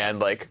 And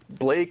like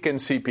Blake and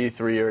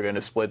CP3 are going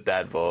to split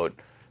that vote.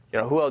 You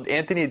know, who else?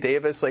 Anthony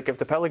Davis. Like, if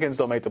the Pelicans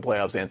don't make the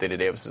playoffs, Anthony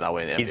Davis is not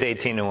winning the MVP.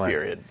 He's 18-1.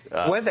 Period.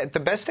 The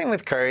best thing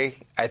with Curry,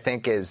 I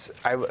think, is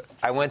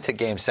I went to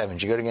Game 7.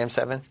 Did you go to Game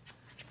 7?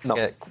 No.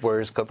 Yeah,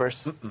 Warriors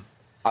Clippers?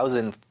 I was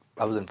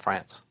in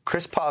France.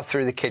 Chris Paul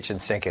threw the kitchen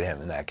sink at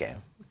him in that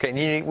game.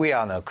 Okay, we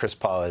all know Chris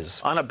Paul is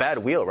on a bad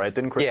wheel, right?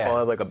 Didn't Chris Paul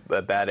have like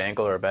a bad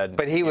ankle or a bad?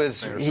 But it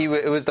was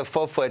the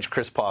full-fledged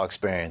Chris Paul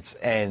experience,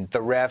 and the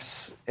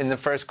refs in the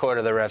first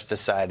quarter, the refs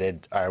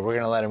decided, all right, we're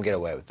going to let him get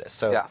away with this.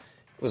 So it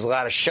was a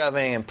lot of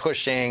shoving and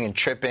pushing and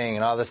tripping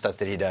and all the stuff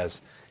that he does,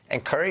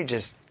 and Curry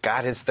just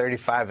got his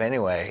 35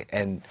 anyway,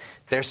 and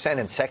they're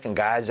sending second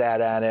guys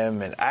out at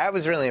him, and I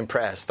was really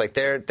impressed. Like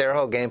their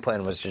whole game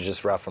plan was to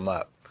just rough him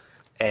up.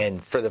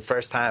 And for the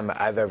first time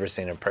I've ever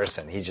seen in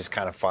person, he just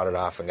kind of fought it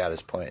off and got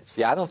his points.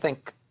 Yeah, I don't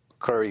think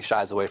Curry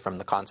shies away from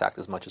the contact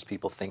as much as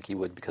people think he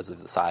would because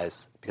of the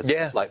size, because of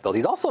his slight build.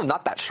 He's also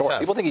not that short.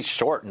 People think he's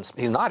short, and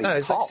he's not.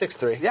 He's tall. Like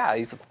 6'3".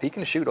 Yeah, he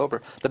can shoot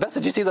over. The best,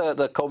 did you see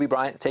the Kobe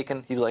Bryant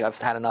taken? He was like, I've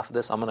had enough of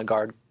this. I'm going to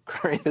guard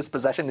Curry in this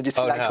possession. Did you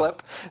see that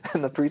clip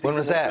in the preseason? When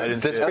was that?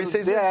 This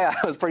preseason? Yeah,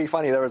 it was pretty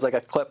funny. There was like a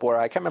clip where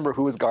I can't remember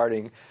who was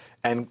guarding.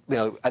 And,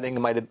 I think it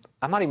might have,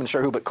 I'm not even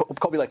sure who, but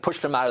Kobe,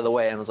 pushed him out of the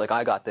way and was like,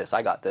 I got this.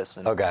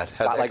 And oh, God.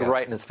 Got,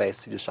 right in his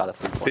face. He just shot a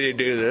three-pointer. Did he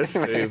do this?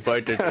 Did he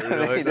bite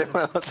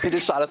the he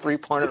just shot a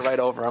three-pointer right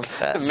over him.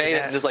 Made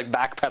it and just,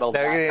 backpedaled.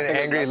 They're getting an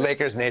angry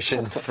Lakers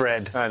Nation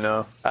thread. I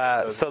know.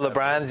 So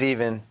LeBron's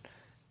even.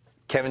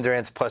 Kevin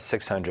Durant's plus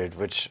 600,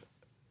 which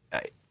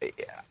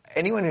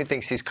anyone who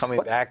thinks he's coming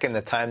back in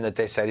the time that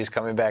they said he's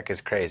coming back is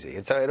crazy.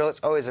 It's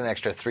always an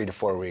extra 3 to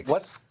 4 weeks.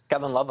 What's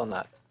Kevin Love on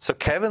that? So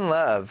Kevin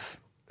Love,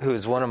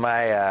 who's one of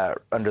my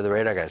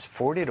under-the-radar guys,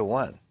 40 to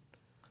 1.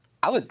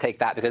 I would take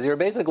that because you're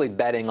basically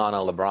betting on a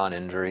LeBron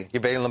injury.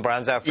 You're betting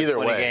LeBron's out for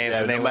 20 games,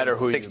 and no matter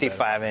who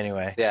 65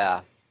 anyway.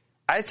 Yeah.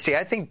 I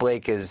think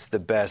Blake is the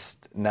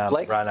best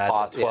non-LeBron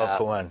odds at 12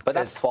 to 1. But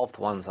that's 12 to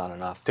 1's not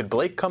enough. Did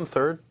Blake come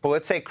third? Well,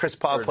 let's say Chris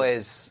Paul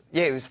plays.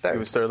 Yeah, he was third. He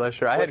was third last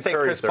year. Let's say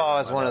Chris Paul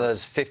has one of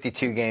those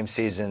 52-game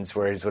seasons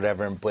where he's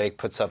whatever, and Blake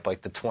puts up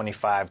the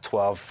 25,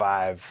 12,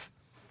 5,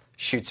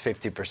 shoots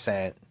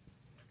 50%.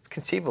 It's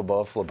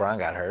conceivable if LeBron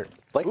got hurt.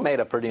 Blake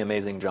made a pretty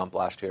amazing jump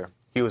last year.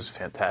 He was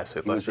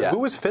fantastic last year. Who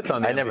was fifth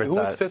on the MVP? Who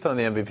was fifth on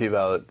the MVP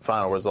ballot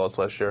final results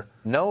last year?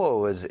 Noah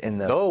was in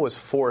the. Noah was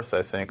fourth,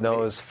 I think.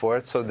 Noah was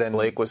fourth, so then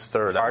Blake was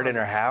third. Harden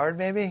or Howard,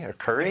 maybe, or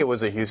Curry. I think it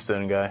was a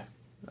Houston guy.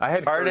 I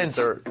had Harden's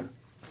third.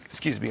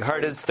 Excuse me,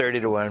 Harden's 30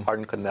 to 1.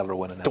 Harden could never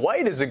win an MVP.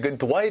 Dwight is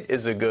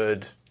a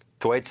good.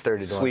 Dwight's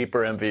 30 to 1.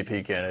 Sleeper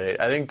MVP candidate.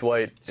 I think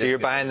Dwight. So you're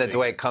buying the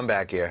Dwight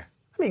comeback year.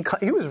 I mean,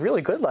 he was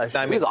really good last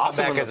year. He was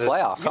awesome in the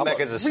playoffs. Comeback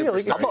as a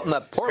superstar. How about in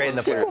the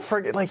Portland series? People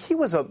forget, he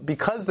was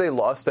because they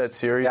lost that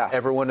series,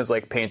 everyone is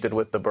painted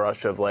with the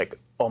brush of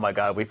oh my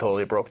God, we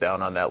totally broke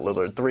down on that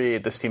Lillard 3.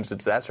 This team's a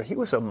disaster. He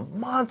was a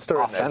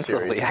monster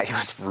offensively. In that series. Yeah, he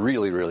was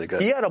really, really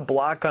good. He had a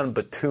block on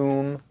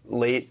Batum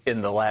late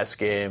in the last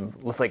game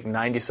with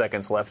 90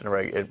 seconds left in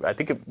I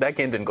think that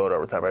game didn't go to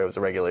overtime, right? It was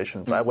a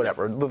regulation, but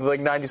whatever.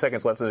 With 90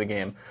 seconds left in the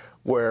game,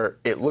 where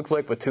it looked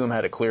like Batum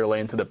had a clear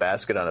lane to the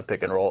basket on a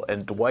pick and roll,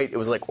 and Dwight, it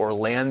was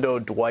Orlando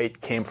Dwight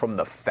came from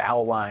the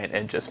foul line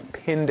and just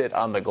pinned it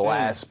on the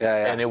glass,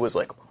 and it was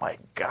oh my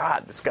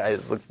God, this guy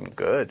is looking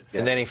good.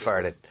 And then he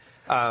farted.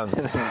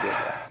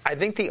 I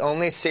think the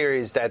only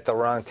series that the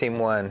wrong team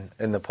won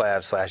in the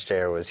playoffs last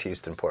year was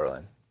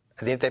Houston-Portland.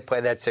 I think they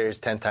played that series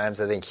 10 times.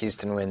 I think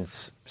Houston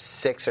wins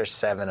 6 or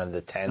 7 of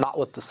the 10. Not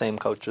with the same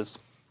coaches.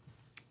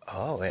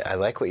 Oh, I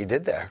like what you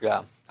did there.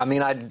 Yeah. I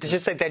mean, it's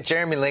just that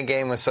Jeremy Lin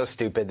game was so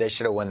stupid. They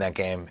should have won that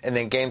game. And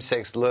then Game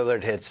 6,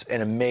 Lillard hits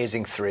an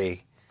amazing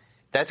 3.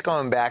 That's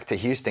going back to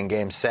Houston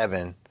Game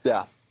 7.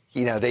 Yeah.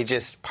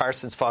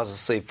 Parsons falls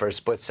asleep for a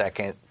split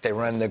second. They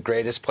run the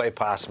greatest play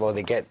possible.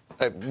 They get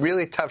a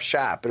really tough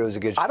shot, but it was a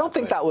good shot. I don't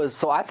think that was,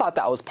 so I thought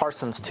that was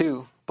Parsons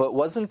too, but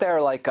wasn't there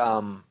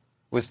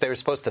they were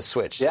supposed to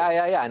switch. Yeah.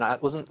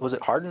 And was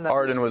it Harden?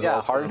 Harden was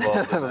also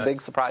involved. A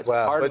big surprise.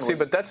 Wow.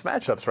 But that's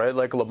matchups, right?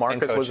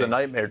 LaMarcus was a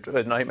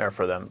nightmare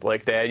for them.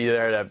 They had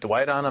either to have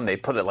Dwight on them. They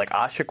put it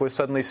Asik was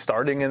suddenly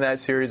starting in that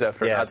series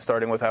after not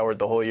starting with Howard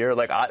the whole year.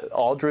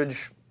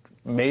 Aldridge,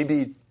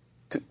 maybe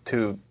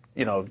to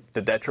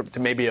the detriment to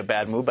maybe a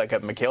bad move by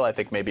Kevin McHale, I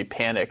think maybe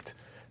panicked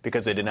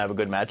because they didn't have a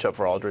good matchup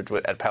for Aldridge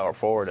at power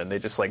forward, and they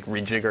just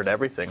rejiggered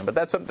everything. But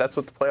that's what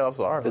the playoffs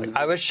are.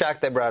 I was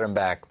shocked they brought him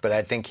back, but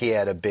I think he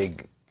had a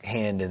big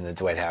hand in the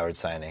Dwight Howard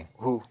signing.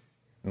 Who?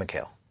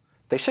 McHale.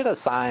 They should have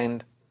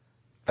signed.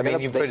 I mean,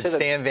 you put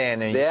Stan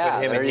Van and you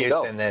put him in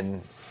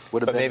Houston,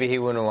 but maybe he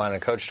wouldn't want to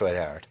coach Dwight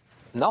Howard.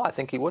 No, I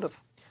think he would have.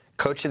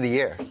 Coach of the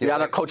year. You'd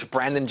rather coach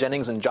Brandon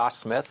Jennings and Josh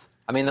Smith.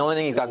 I mean, the only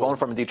thing he's got going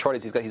for him in Detroit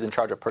is he's in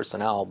charge of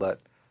personnel, but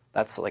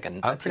that's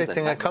I'm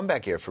predicting a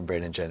comeback year for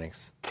Brandon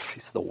Jennings.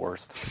 He's the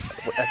worst.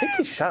 I think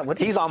he's shot.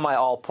 He's on my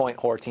all-point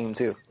whore team,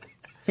 too.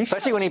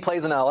 Especially when he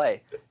plays in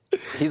L.A.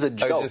 He's a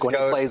joke when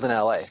he plays in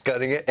L.A. Just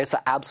gutting it? It's an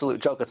absolute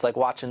joke. It's like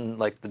watching,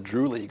 the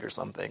Drew League or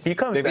something. He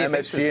comes to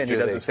MSG and he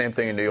does the same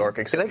thing in New York,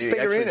 except he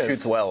actually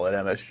shoots well at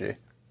MSG.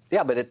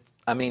 Yeah, but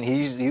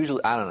he's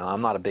usually, I don't know,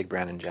 I'm not a big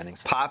Brandon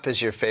Jennings fan. Pop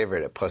is your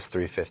favorite at plus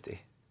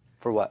 350.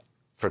 For what?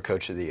 For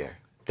Coach of the Year.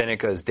 Then it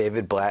goes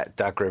David Blatt,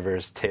 Doc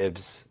Rivers,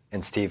 Tibbs,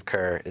 and Steve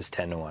Kerr is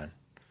 10 to 1. And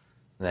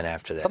then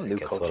after that, it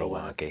gets a little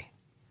wonky.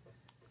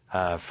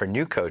 For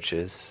new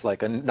coaches,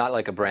 not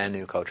like a brand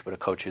new coach, but a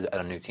coach at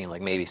a new team,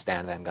 like maybe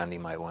Stan Van Gundy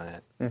might win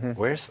it. Mm-hmm.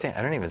 Where's Stan?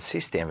 I don't even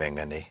see Stan Van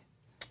Gundy.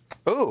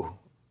 Ooh,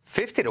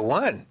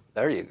 50-1.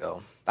 There you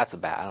go. That's a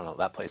bad. I don't know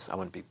that place. I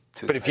wouldn't be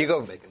too. But if you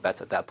go making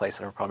bets at that place,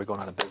 they're probably going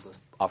out of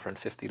business, offering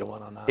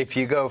 50-1 on that.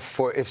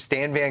 If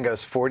Stan Van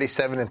goes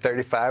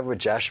 47-35 with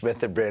Josh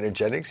Smith and Brandon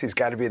Jennings, he's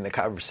got to be in the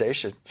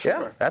conversation. Sure.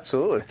 Yeah,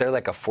 absolutely. They're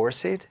like a 4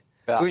 seed.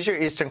 Yeah. Who's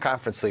your Eastern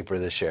Conference sleeper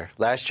this year?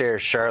 Last year,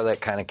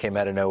 Charlotte kind of came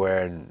out of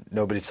nowhere, and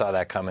nobody saw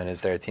that coming.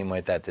 Is there a team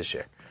like that this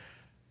year?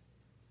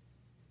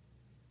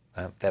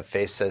 That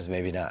face says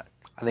maybe not.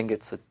 I think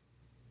it's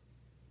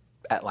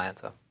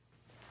Atlanta.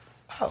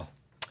 Oh.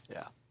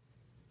 Yeah.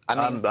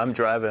 I'm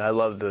driving.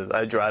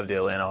 I drive the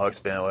Atlanta Hawks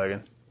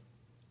bandwagon.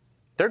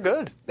 They're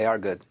good. They are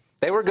good.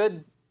 They were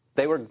good.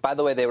 By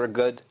the way, they were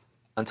good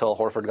until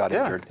Horford got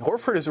injured.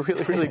 Horford is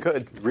really, really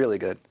good. Really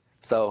good.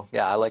 So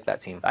yeah, I like that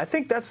team. I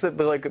think that's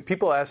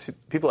people ask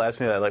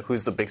me that, like,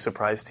 who's the big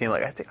surprise team?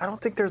 Like, I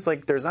don't think there's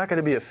not going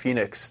to be a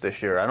Phoenix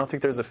this year. I don't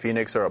think there's a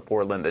Phoenix or a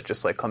Portland that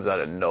just like comes out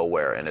of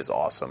nowhere and is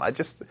awesome.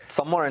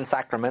 Somewhere in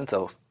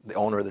Sacramento, the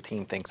owner of the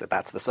team thinks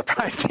that's the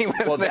surprise team.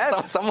 Well,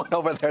 that's someone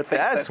over there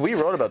thinks we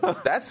wrote about this.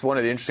 That's one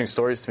of the interesting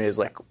stories to me. Is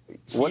like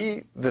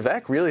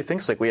Vivek really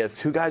thinks like we have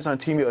 2 guys on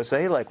Team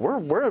USA. Like we're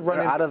running.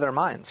 They're out of their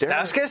minds.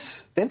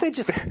 Stauskas?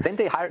 Didn't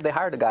they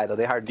hired a guy though?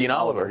 They hired Dean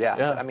Oliver.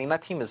 Yeah. I mean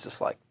that team is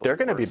just like they're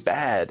going to be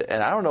bad,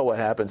 and I don't know what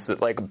happens.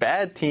 That like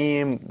bad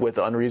team with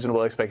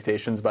unreasonable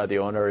expectations by the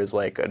owner is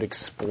like an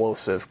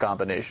explosive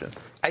combination.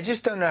 I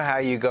just don't know how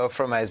you go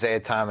from Isaiah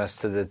Thomas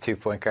to the 2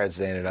 point guards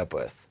they ended up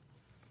with.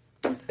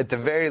 At the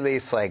very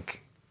least,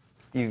 like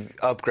you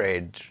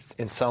upgrade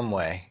in some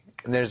way.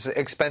 And there's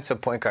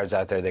expensive point guards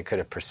out there they could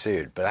have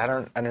pursued, but I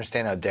don't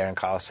understand how Darren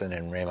Collison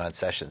and Raymond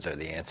Sessions are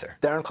the answer.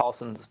 Darren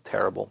Collison's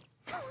terrible.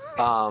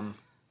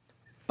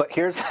 But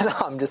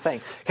I'm just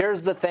saying,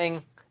 here's the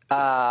thing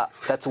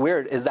that's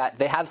weird is that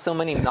they have so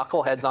many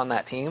knuckleheads on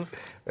that team,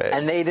 right.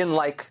 And they didn't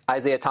like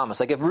Isaiah Thomas.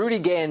 Like if Rudy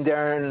Gay and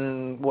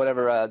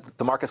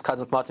DeMarcus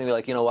Cousins come out to me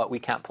like, you know what, we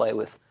can't play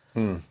with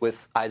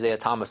Isaiah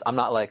Thomas. I'm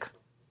not like,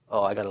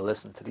 oh, I got to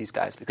listen to these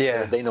guys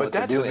because they know what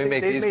they're doing.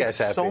 They made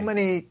so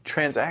many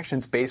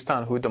transactions based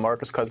on who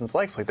DeMarcus Cousins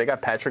likes. Like they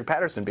got Patrick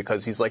Patterson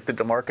because he's like the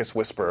DeMarcus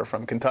whisperer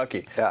from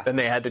Kentucky. Yeah. Then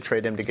they had to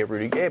trade him to get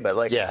Rudy Gay.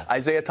 But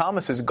Isaiah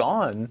Thomas is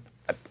gone.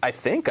 I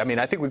think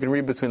we can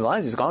read between the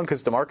lines. He's gone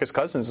because DeMarcus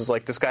Cousins is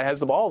like, this guy has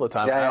the ball all the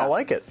time. And I don't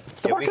like it.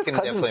 We can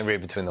definitely read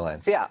between the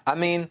lines. Yeah, I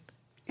mean,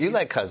 you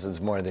like Cousins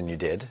more than you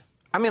did.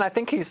 I mean, I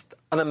think he's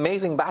an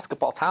amazing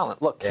basketball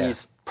talent. Look,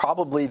 he's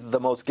probably the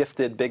most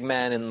gifted big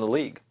man in the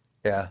league.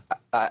 Yeah.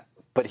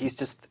 But he's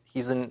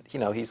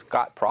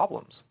got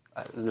problems.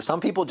 There's some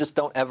people just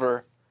don't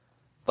ever,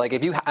 like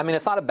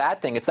it's not a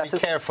bad thing. Be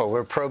careful.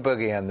 We're pro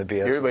boogie on the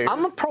BS.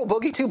 I'm a pro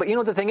boogie too, but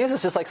the thing is,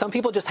 it's just like some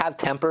people just have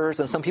tempers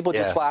and some people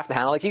just fly off the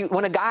handle. Like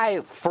when a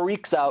guy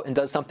freaks out and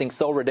does something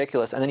so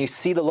ridiculous and then you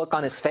see the look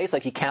on his face,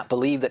 like he can't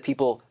believe that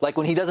people, like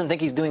when he doesn't think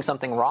he's doing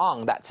something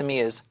wrong, that to me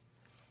is,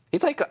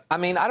 he's like, I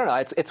mean, I don't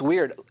know. It's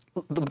weird.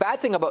 The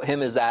bad thing about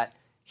him is that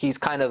he's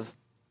kind of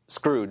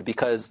screwed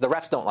because the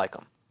refs don't like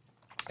him.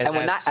 And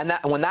when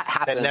that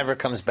happens, that never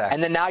comes back.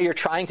 And then now you're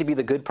trying to be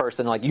the good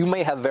person. Like you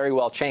may have very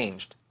well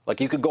changed. Like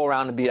you could go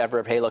around and be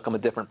hey, look, I'm a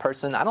different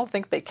person. I don't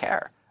think they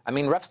care. I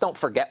mean, refs don't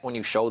forget when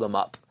you show them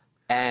up.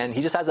 And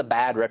he just has a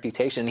bad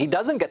reputation. He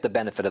doesn't get the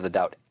benefit of the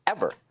doubt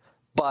ever.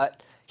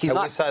 But he's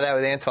not. We saw that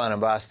with Antoine in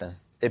Boston.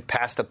 It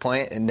passed a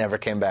point and never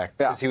came back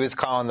because he was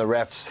calling the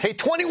refs, "Hey,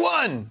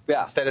 21!"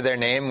 instead of their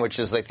name, which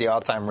is like the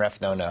all-time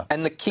ref no-no.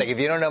 And the key, like if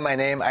you don't know my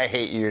name, I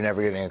hate you. You're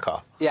never getting a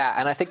call. Yeah,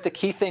 and I think the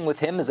key thing with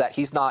him is that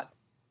he's not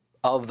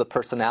of the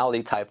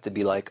personality type to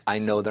be like, I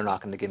know they're not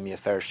going to give me a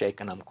fair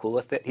shake and I'm cool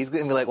with it. He's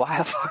going to be like, why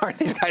the fuck aren't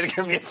these guys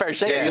giving me a fair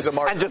shake? Yeah, he's a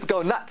martyr. And just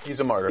go nuts. He's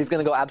a martyr. He's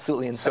going to go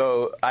absolutely insane.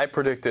 So I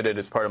predicted it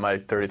as part of my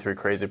 33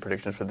 crazy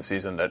predictions for the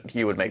season that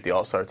he would make the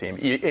All-Star team.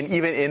 And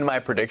even in my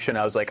prediction,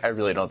 I was like, I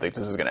really don't think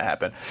this is going to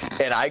happen.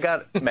 And I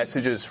got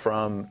messages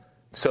from,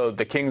 so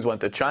the Kings went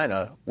to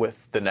China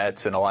with the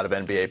Nets and a lot of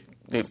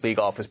NBA league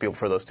office people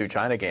for those 2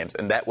 China games.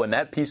 And that when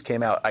that piece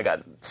came out, I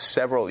got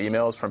several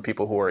emails from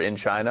people who were in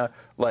China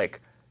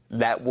like,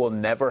 that will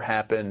never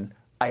happen.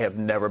 I have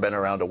never been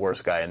around a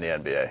worse guy in the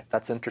NBA.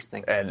 That's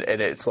interesting. And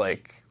it's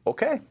like,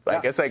 okay, I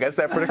guess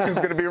that prediction's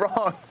going to be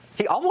wrong.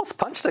 He almost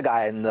punched a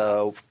guy in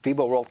the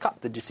FIBA World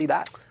Cup. Did you see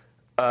that?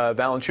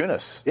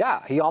 Valanciunas.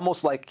 Yeah, he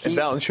almost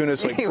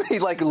Valanciunas he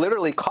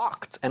literally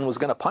cocked and was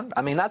going to punch.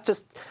 I mean, that's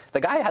just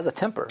the guy has a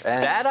temper.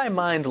 And that I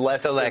mind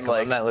less than like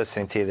I'm not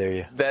listening to either of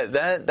you.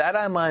 That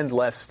I mind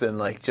less than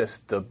like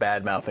just the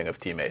bad mouthing of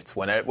teammates.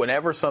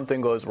 Whenever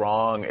something goes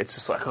wrong, it's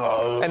just like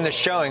and the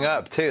showing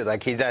up too.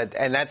 Like he did,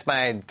 and that's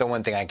the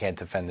one thing I can't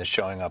defend: the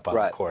showing up on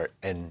the court.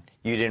 And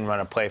you didn't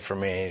run a play for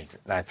me,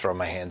 and I throw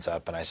my hands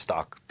up and I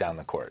stalk down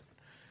the court.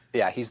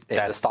 Yeah, he's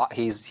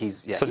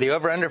So the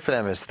over/under for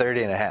them is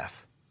 30.5.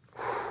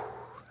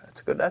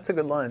 That's a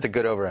good line. It's a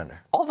good over/under.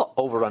 All the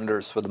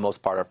over/unders for the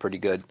most part are pretty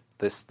good.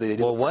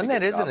 One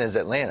that isn't is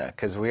Atlanta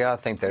because we all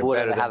think they're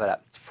better. Have it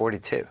at? It's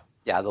 42.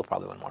 Yeah, they'll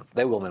probably win one.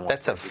 They will win one.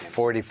 That's a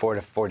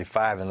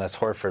 44-45 unless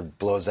Horford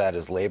blows out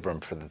his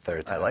labrum for the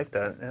third time. I like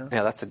that.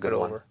 Yeah, that's a good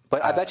one. Over.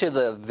 But I bet you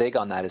the vig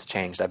on that has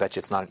changed. I bet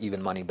you it's not an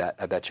even money bet.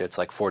 I bet you it's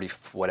like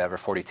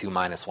 42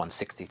 minus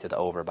 160 to the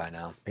over by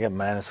now. I got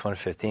minus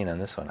 115 on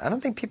this one. I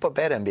don't think people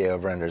bet NBA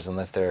over-unders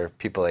unless they're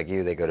people like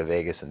you. They go to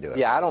Vegas and do it.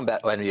 Yeah, I don't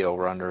bet NBA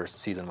over-under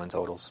season win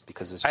totals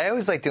because I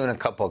always like doing a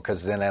couple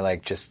because then I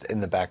like just in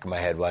the back of my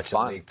head watching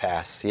the league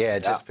pass. Yeah,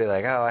 just be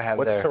like, oh, I have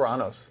What's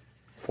Toronto's?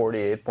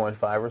 48.5 or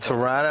something?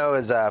 Toronto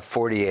is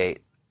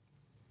 48,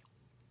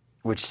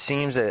 which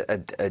seems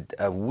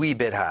a wee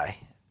bit high.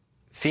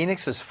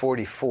 Phoenix is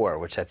 44,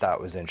 which I thought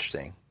was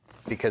interesting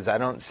because I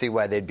don't see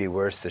why they'd be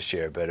worse this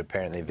year, but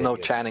apparently Vegas. No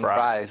Channing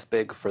Frye is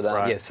big for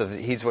them. Yeah, so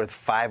he's worth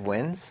 5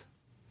 wins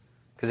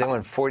because they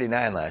won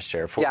 49 last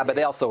year. 48. Yeah, but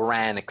they also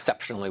ran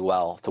exceptionally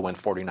well to win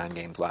 49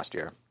 games last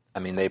year. I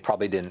mean, they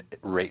probably didn't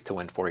rate to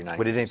win 49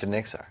 What do you think the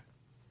Knicks are?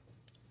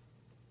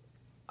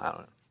 I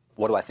don't know.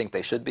 What do I think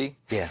they should be?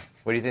 Yeah.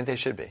 What do you think they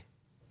should be?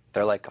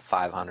 They're like a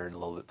 500, a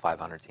little bit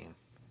 500 team.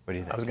 What do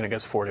you think? I was going to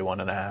guess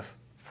 41.5.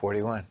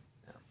 41.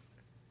 Yeah.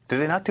 Do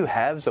they not do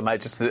halves? Is my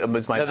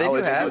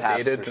knowledge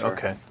outdated? Sure.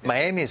 Okay.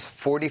 Miami is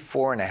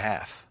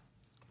 44.5.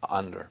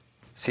 Under.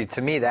 See,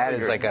 to me, that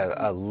is like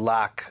a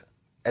lock.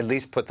 At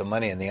least put the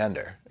money in the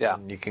under. Yeah.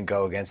 And you can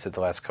go against it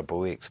the last couple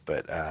of weeks.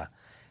 But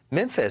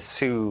Memphis,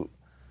 who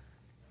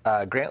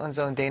Grantland's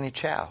own Danny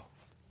Chow.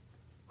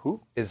 Who?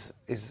 He's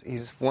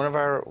one of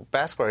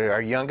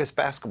our youngest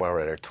basketball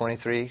writer,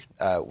 23,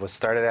 was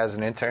started as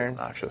an intern,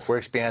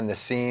 works behind the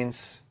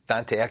scenes.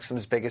 Dante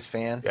Exum's biggest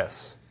fan.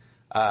 Yes.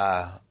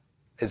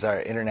 Is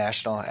our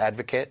international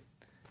advocate.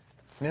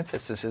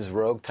 Memphis is his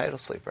rogue title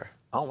sleeper.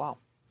 Oh, wow.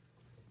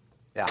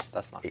 Yeah,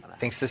 that's not going to happen.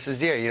 Thinks this is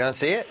the year. You don't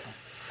see it?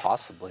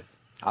 Possibly.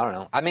 I don't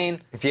know. I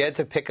mean, if you had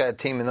to pick a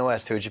team in the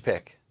West, who would you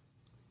pick?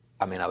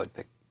 I mean, I would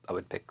pick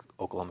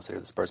Oklahoma City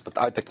or the Spurs, but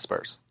I would pick the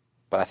Spurs.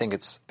 But I think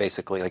it's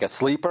basically like a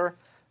sleeper.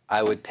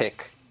 I would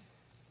pick,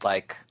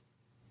 that's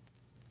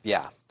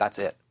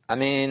it. I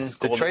mean,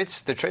 Detroit's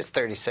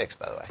 36,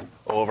 by the way.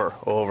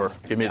 Over.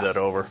 Give me that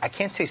over. I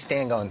can't see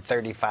Stan going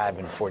 35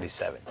 and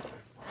 47.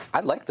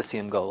 I'd like to see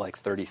him go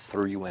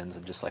 33 wins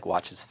and just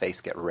watch his face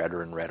get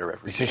redder and redder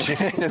every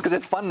game because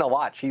it's fun to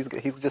watch. He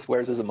just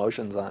wears his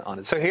emotions on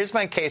his. So here's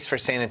my case for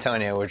San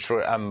Antonio, which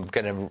I'm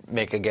going to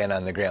make again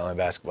on the Grantland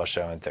Basketball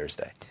Show on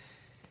Thursday.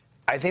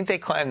 I think they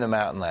climbed the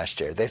mountain last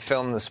year. They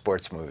filmed the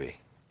sports movie.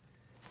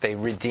 They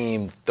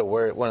redeemed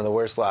one of the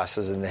worst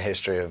losses in the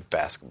history of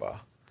basketball.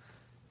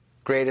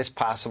 Greatest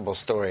possible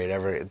story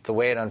ever. The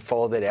way it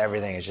unfolded,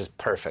 everything is just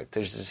perfect.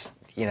 There's just,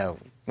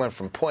 went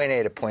from point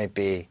A to point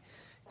B.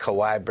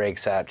 Kawhi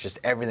breaks out. Just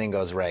everything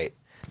goes right.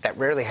 That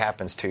rarely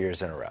happens 2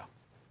 years in a row.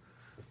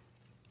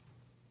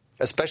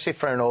 Especially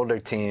for an older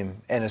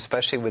team, and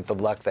especially with the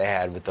luck they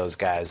had with those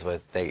guys.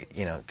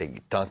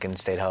 Duncan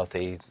stayed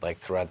healthy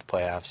throughout the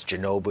playoffs.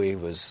 Ginobili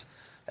was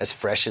as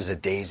fresh as a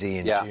daisy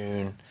in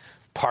June.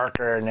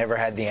 Parker never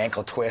had the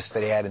ankle twist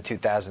that he had in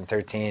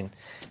 2013.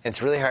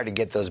 It's really hard to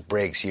get those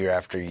breaks year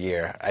after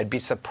year. I'd be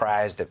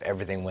surprised if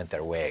everything went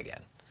their way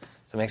again.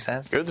 Does that make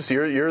sense?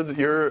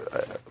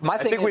 I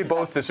think we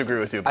both disagree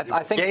with you.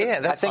 I think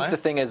fine. The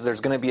thing is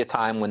there's going to be a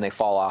time when they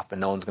fall off and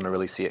no one's going to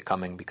really see it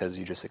coming because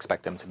you just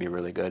expect them to be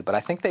really good. But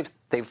I think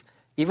they've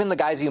even the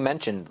guys you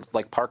mentioned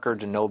like Parker,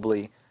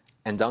 Ginobili,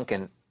 and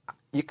Duncan,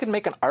 you could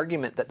make an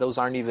argument that those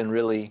aren't even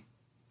really.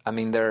 I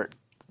mean, their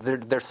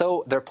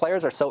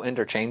players are so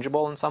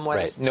interchangeable in some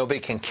ways. Right.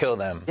 Nobody can kill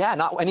them. Yeah,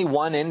 not any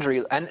one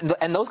injury, and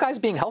those guys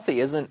being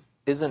healthy isn't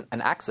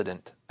an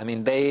accident. I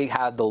mean, they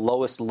had the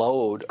lowest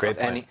load of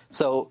any.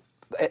 So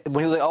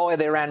when you say,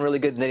 they ran really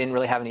good and they didn't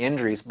really have any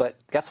injuries, but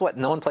guess what?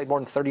 No one played more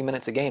than 30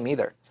 minutes a game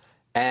either.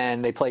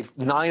 And they played,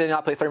 not only did they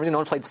not play 30 minutes, no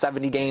one played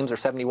 70 games or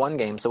 71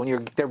 games. So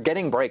when they're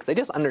getting breaks, they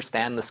just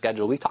understand the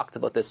schedule. We talked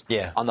about this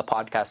on the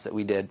podcast that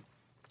we did.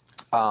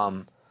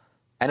 And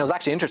it was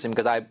actually interesting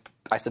because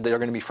I said they were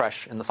going to be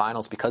fresh in the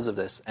finals because of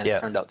this, and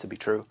it turned out to be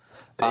true.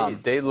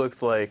 They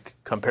looked like,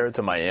 compared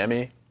to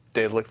Miami,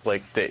 they looked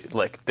like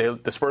the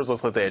Spurs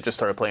looked like they had just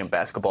started playing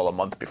basketball a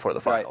month before the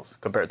finals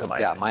compared to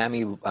Miami. Yeah,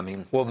 Miami, I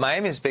mean... Well,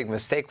 Miami's big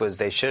mistake was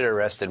they should have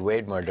rested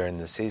Wade more during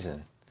the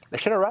season. They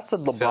should have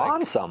rested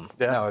LeBron some.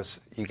 Yeah. No,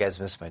 you guys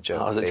missed my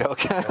joke. Oh, it was a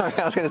joke.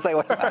 I was going to say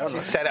what. I don't know.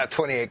 She set out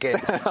 28 games.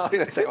 I was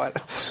going to say what.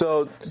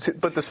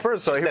 But the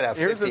Spurs. So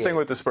here's the thing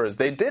with the Spurs.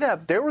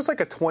 There was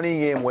like a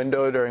 20-game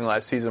window during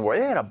last season where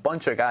they had a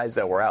bunch of guys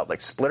that were out.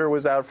 Like Splitter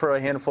was out for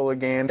a handful of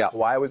games.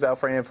 Kawhi was out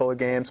for a handful of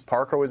games.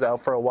 Parker was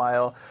out for a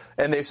while,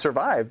 and they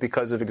survived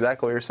because of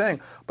exactly what you're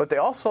saying. But they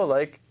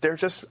also they're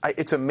just.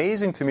 It's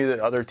amazing to me that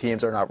other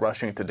teams are not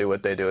rushing to do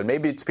what they do, and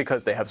maybe it's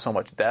because they have so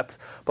much depth.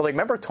 But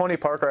remember Tony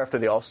Parker after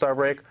the All-Star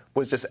break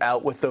was just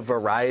out with the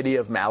variety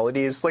of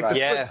maladies.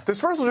 The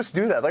Spurs will just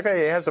do that.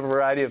 He has a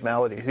variety of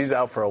maladies. He's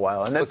out for a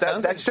while. And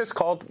that's just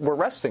called we're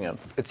resting him.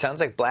 It sounds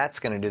like Blatt's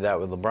going to do that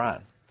with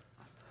LeBron.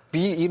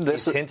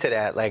 He's hinted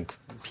at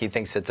he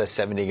thinks it's a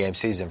 70-game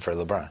season for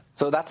LeBron.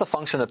 So that's a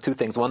function of two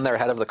things. One, they're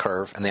ahead of the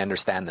curve, and they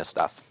understand this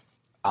stuff.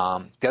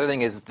 The other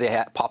thing is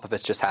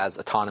Popovich just has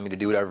autonomy to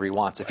do whatever he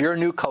wants. If you're a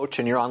new coach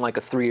and you're on like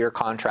a 3-year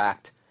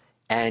contract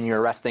and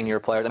you're resting your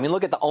players, I mean,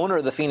 look at the owner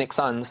of the Phoenix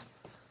Suns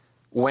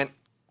went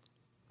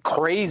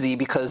crazy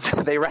because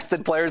they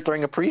rested players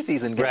during a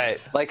preseason game.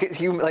 Right.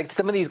 Like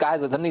some of these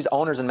guys, some of these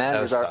owners and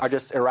managers are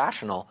just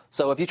irrational.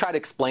 So if you try to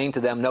explain to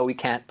them, no, we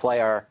can't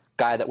play our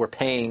guy that we're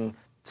paying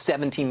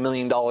 $17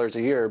 million a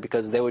year,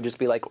 because they would just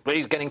be like, well,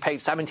 he's getting paid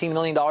 $17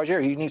 million a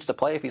year. He needs to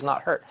play if he's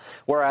not hurt.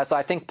 Whereas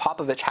I think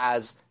Popovich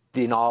has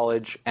the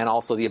knowledge and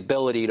also the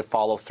ability to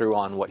follow through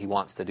on what he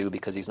wants to do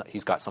because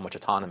he's got so much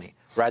autonomy.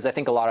 Whereas I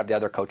think a lot of the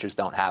other coaches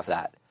don't have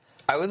that.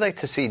 I would like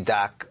to see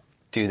Doc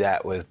do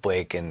that with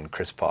Blake and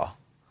Chris Paul.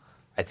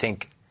 I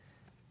think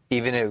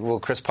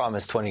Chris Paul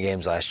missed 20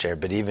 games last year,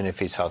 but even if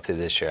he's healthy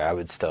this year, I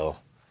would still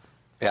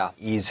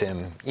ease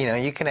him. You know,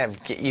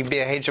 you'd be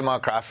a hey Jamal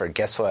Crawford.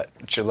 Guess what?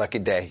 It's your lucky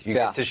day. You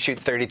get to shoot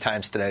 30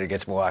 times tonight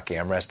against Milwaukee.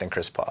 I'm resting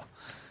Chris Paul.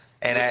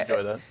 And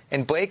enjoy that.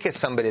 And Blake is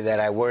somebody that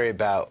I worry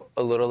about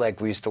a little,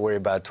 like we used to worry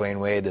about Dwayne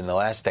Wade in the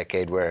last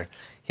decade, where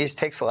he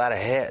takes a lot of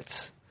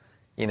hits,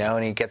 you know,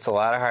 and he gets a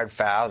lot of hard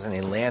fouls and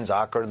he lands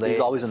awkwardly. He's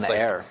always in the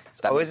air.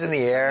 Always in the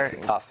air.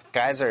 Tough.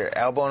 Guys are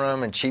elbowing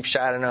him and cheap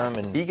shotting him,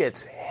 and he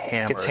gets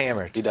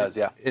hammered. He does,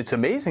 yeah. It's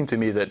amazing to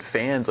me that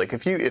fans, like,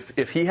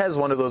 if he has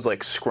one of those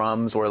like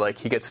scrums where like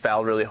he gets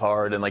fouled really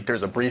hard and like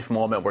there's a brief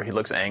moment where he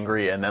looks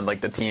angry and then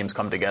like the teams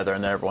come together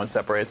and then everyone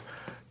separates.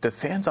 The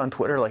fans on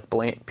Twitter like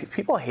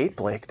people hate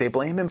Blake. They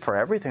blame him for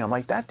everything. I'm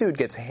like, that dude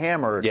gets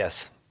hammered.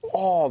 Yes.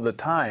 All the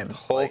time.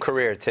 Whole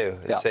career too.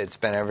 It's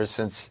been ever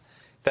since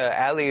the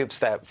alley-oops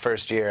that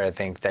first year. I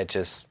think that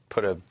just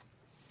put a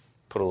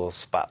little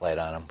spotlight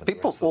on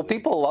him.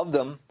 People loved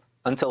him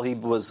until he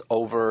was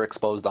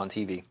overexposed on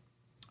TV.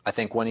 I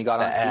think when he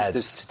got on,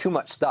 there's too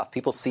much stuff.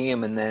 People see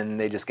him and then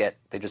they just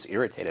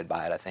irritated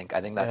by it. I think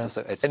that's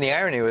and the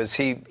irony was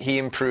he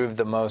improved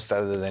the most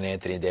other than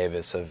Anthony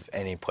Davis of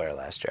any player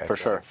last year. For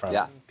sure.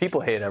 People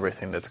hate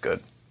everything that's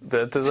good.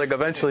 There's like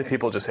eventually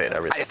people just hate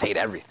everything. I just hate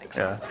everything.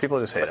 Yeah, people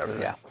just hate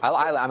everything. Yeah,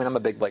 I mean, I'm a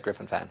big Blake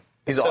Griffin fan.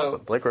 He's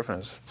awesome. Blake Griffin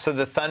is. So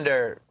the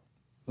Thunder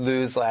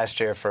lose last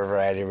year for a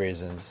variety of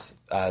reasons.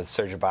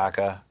 Serge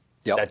Ibaka,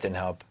 that didn't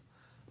help.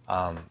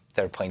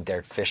 They were playing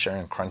Derek Fisher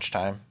in crunch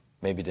time.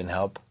 Maybe didn't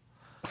help.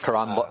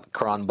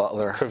 Caron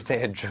Butler. They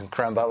had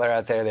Caron Butler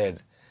out there. They had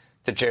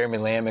the Jeremy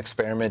Lamb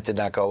experiment did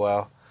not go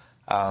well.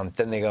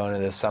 Then they go into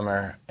the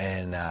summer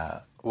and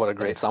what a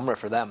great summer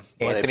for them.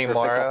 Anthony they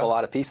Morrow picked up a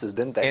lot of pieces,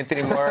 didn't they?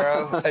 Anthony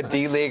Morrow, a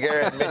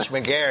D-leaguer, and Mitch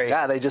McGary.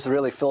 Yeah, they just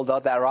really filled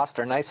out that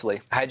roster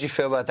nicely. How'd you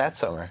feel about that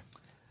summer?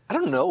 I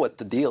don't know what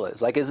the deal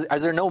is. Like, is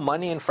there no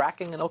money in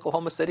fracking in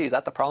Oklahoma City? Is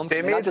that the problem?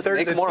 They made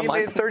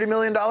 $30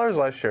 million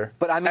last year.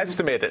 But I mean,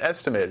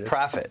 estimated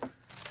profit.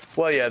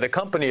 Well, yeah, the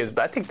company is.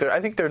 I think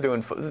they're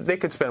doing. They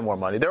could spend more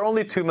money. They're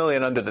only $2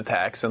 million under the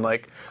tax, and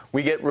like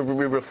we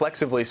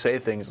reflexively say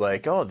things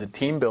like, "Oh, the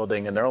team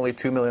building," and they're only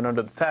 $2 million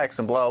under the tax,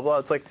 and blah blah blah.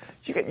 It's like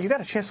you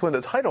got a chance to win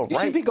the title. You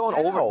should be going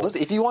over.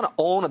 Listen, if you want to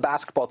own a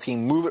basketball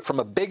team, move it from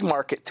a big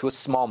market to a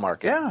small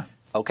market. Yeah.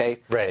 Okay.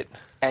 Right.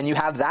 And you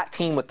have that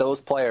team with those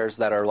players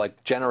that are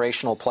like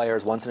generational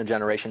players, once in a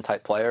generation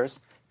type players,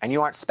 and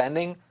you aren't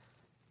spending.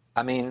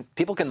 I mean,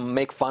 people can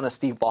make fun of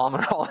Steve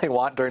Ballmer all they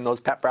want during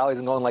those pep rallies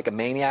and going like a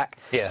maniac.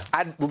 Yeah.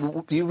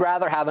 You'd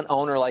rather have an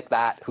owner like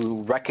that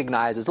who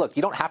recognizes, look,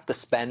 you don't have to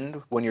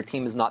spend when your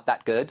team is not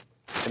that good.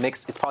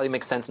 It probably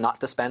makes sense not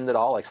to spend at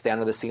all, like stay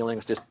under the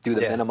ceilings, just do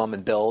the minimum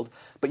and build.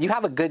 But you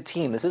have a good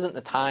team. This isn't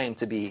the time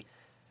to be.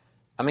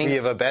 I mean, you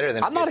have a better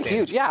than. I'm not a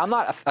huge. Yeah, I'm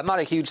not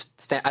a huge.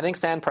 I think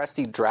Stan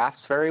Presti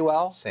drafts very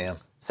well.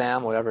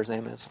 Sam, whatever his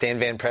name is. Stan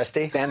Van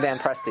Presti? Stan Van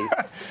Presti.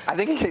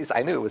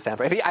 I knew it was Stan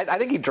Presti. I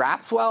think he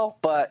drafts well,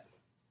 but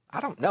I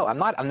don't know.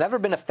 I've never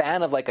been a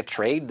fan of like a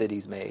trade that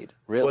he's made,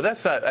 really. Well,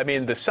 that's not, I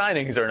mean, the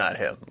signings are not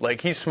him.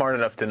 Like, he's smart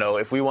enough to know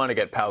if we want to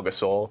get Pau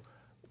Gasol,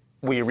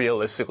 we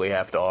realistically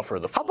have to offer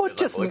the full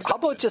How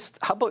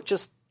about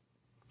just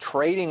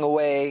trading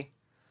away?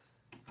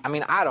 I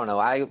mean, I don't know.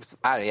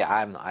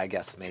 I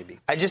guess maybe.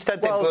 I just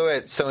thought they blew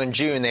it. So in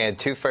June, they had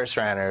 2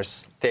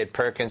 first-rounders. They had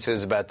Perkins, who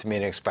was about to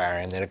meet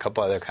expiring. They had a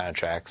couple other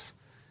contracts.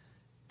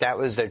 That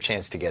was their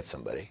chance to get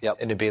somebody. Yep.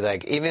 And to be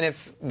like, even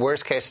if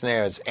worst-case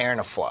scenario is Aaron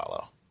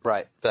Aflalo.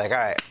 Right. Be like, all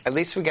right, at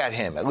least we got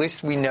him. At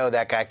least we know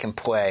that guy can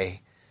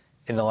play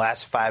in the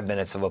last 5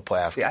 minutes of a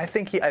playoff. See, I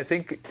think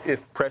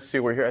if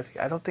Presti were here,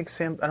 I don't think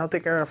Aaron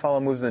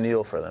Aflalo moves the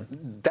needle for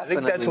them. Definitely, I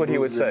think that's what he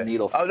would say.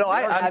 Oh no,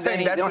 I'm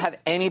saying they don't have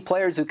any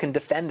players who can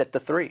defend at the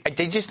 3.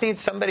 They just need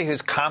somebody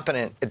who's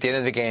competent at the end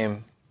of the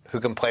game who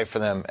can play for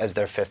them as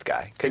their 5th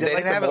guy. Because they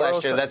didn't have it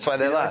last year. That's why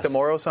they lost. Like the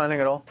Morrow signing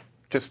at all?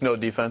 Just no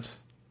defense.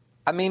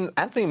 I mean,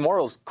 Anthony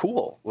Morrow's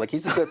cool. Like,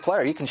 he's a good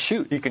player. He can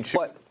shoot.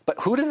 But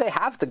who do they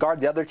have to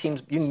guard the other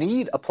team's? You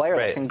need a player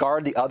that can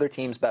guard the other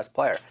team's best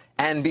player.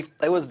 And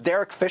it was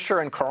Derek Fisher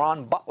and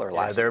Caron Butler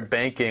last year. They're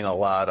banking a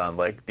lot on,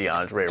 like,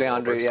 DeAndre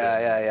Roberson,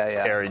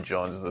 Perry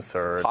Jones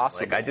III.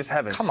 Possibly. Like, I just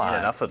haven't seen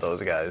enough of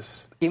those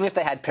guys. Even if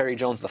they had Perry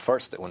Jones I,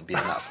 it wouldn't be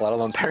enough, let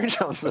alone Perry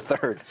Jones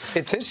III.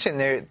 It's interesting.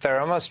 They're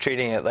almost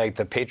treating it like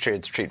the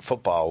Patriots treat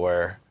football,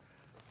 where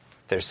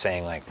they're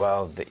saying like,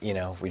 well,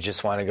 we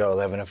just want to go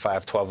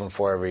 11-5,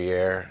 12-4 every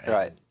year.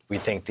 Right. We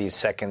think these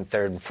second,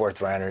 third, and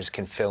fourth rounders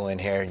can fill in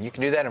here. You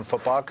can do that in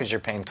football because you're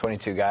paying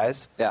 22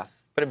 guys. Yeah.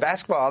 But in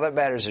basketball, all that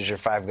matters is your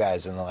 5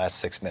 guys in the last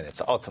 6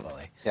 minutes,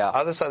 ultimately. Yeah.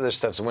 All this other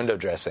stuff's window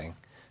dressing.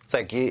 It's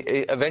like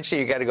eventually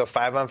you got to go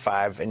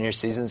 5-on-5, and your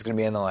season's going to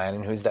be on the line,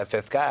 and who's that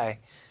 5th guy?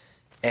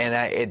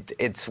 And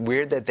it's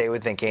weird that they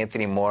would think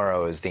Anthony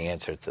Morrow is the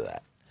answer to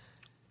that.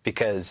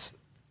 Because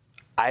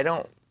I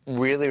don't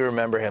really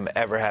remember him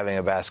ever having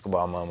a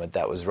basketball moment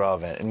that was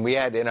relevant. And we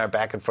had in our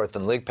back and forth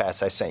in League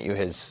Pass, I sent you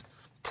his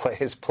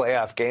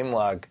playoff game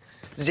log.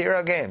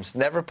 0 games.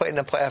 Never played in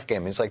a playoff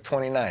game. He's like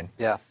 29.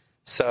 Yeah.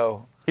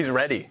 So he's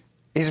ready.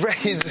 He's ready.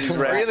 He's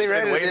really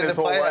ready to be in the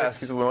playoffs.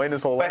 He's been waiting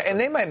his whole life. And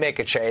they might make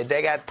a trade.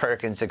 They got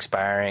Perkins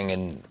expiring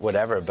and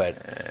whatever, but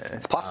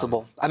it's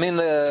possible. I mean,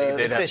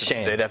 it's a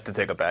shame. They'd have to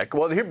take it back.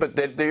 Well,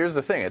 here's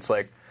the thing. It's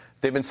like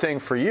they've been saying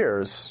for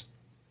years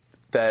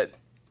that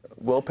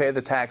we'll pay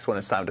the tax when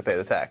it's time to pay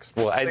the tax.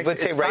 Well, I would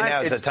say right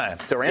now is the time.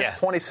 Durant's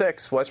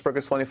 26, Westbrook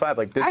is 25.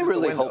 Like this, I is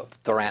really the window. hope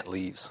Durant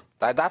leaves.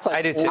 That's like,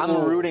 I do too.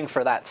 I'm rooting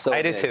for that. So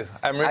I do big. too.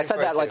 I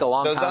said that like a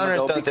long time ago. Those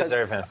owners don't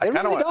deserve him. I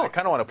really don't. I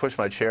kind of want to push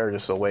my chair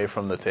just away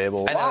from the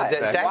table. I know. Why?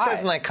 Zach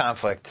doesn't like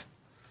conflict.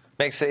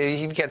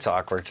 He gets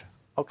awkward.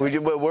 Okay.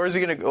 Where is he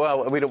going to go?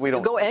 Well, we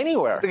don't go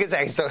anywhere. Look at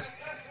Zach. So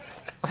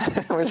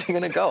where's he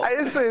going to go?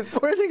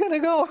 Where's he going to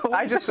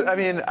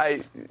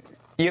go?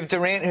 You have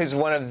Durant, who's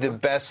one of the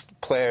best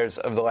players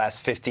of the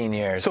last 15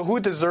 years. So who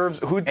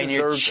deserves and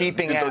you're him?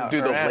 cheaping out.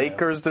 Do the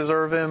Lakers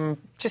deserve him?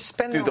 Just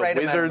spend the Do the right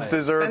Wizards amount of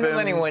money. deserve Spend the him?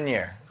 money 1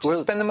 year.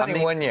 Just spend the money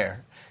 1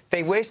 year.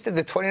 They wasted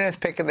the 29th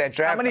pick of that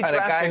draft on a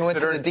guy who went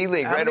to the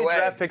D-League right away. How many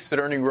draft picks did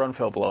Ernie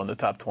Grunfeld blow in the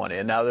top 20?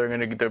 And now they're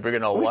going to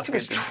At least he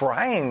was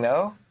trying,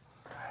 though.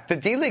 The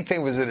D-League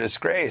thing was a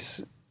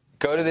disgrace.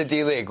 Go to the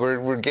D-League.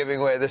 We're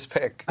giving away this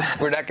pick.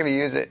 We're not going to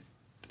use it.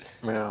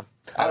 Yeah.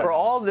 For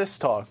all this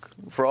talk,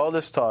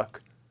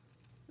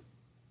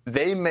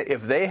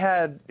 if they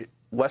had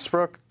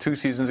Westbrook 2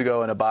 seasons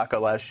ago and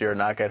Ibaka last year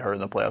not get hurt in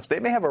the playoffs, they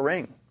may have a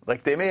ring.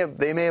 Like they may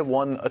have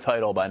won a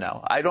title by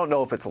now. I don't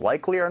know if it's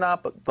likely or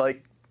not, but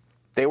like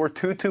they were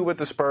 2-2 with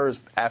the Spurs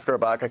after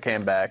Ibaka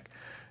came back,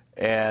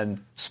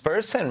 and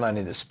Spurs spent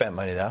money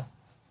though.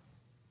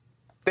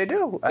 They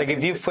do. Like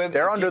if you flip,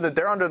 they're under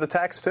the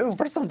tax too.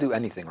 Spurs don't do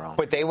anything wrong.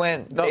 But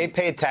they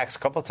paid tax a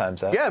couple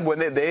times though. Yeah,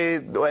 when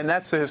and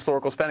that's the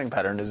historical spending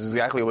pattern. Is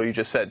exactly what you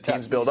just said.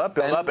 Teams build up,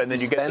 and then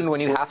you spend when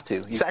you have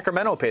to.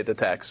 Sacramento paid the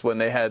tax when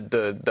they had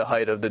the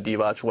height of the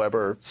Divac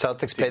Weber.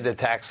 Celtics paid the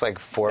tax like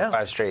 4 or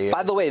 5 straight years.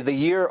 By the way, the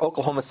year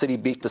Oklahoma City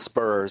beat the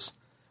Spurs,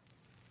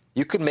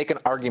 you could make an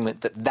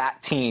argument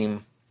that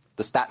team,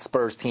 that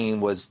Spurs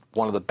team, was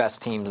one of the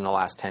best teams in the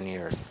last 10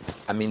 years.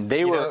 I mean,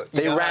 they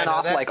ran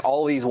off like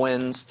all these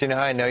wins. Do you know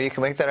how I know you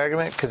can make that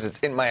argument? Because it's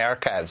in my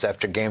archives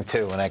after Game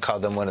 2 when I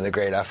called them one of the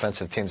great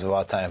offensive teams of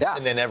all time. Yeah.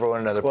 And they never won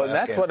another playoff Well,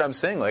 that's game. what I'm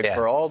saying. Like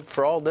for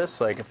all this,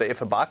 like if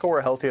Ibaka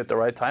were healthy at the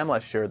right time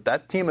last year,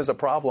 that team is a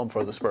problem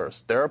for the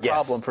Spurs. They're a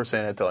problem for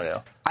San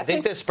Antonio. I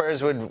think the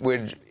Spurs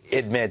would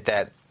admit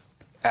that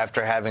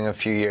after having a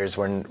few years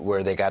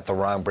where they got the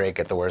wrong break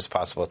at the worst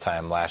possible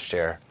time last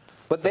year.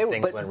 But they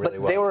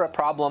were a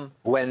problem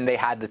when they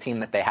had the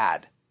team that they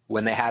had.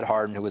 When they had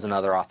Harden, who was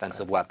another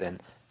offensive weapon.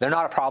 They're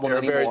not a problem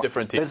anymore. They're a very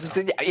different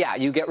team. Yeah,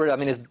 you get rid of.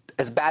 I mean,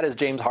 as bad as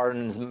James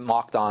Harden's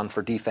mocked on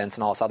for defense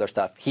and all this other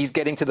stuff, he's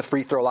getting to the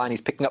free throw line. He's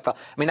picking up. I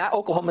mean, that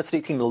Oklahoma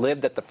City team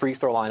lived at the free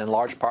throw line in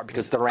large part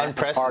because Durant,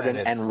 Harden,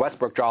 and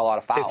Westbrook draw a lot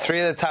of fouls. 3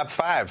 of the top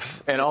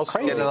 5. And also,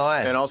 crazy.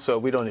 And also,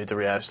 we don't need to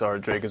rehash the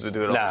hard trade because we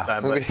do it all the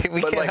time. But,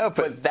 we can't help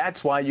it. But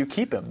that's why you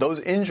keep him.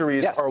 Those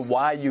injuries are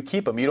why you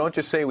keep him. You don't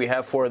just say we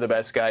have 4 of the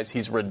best guys.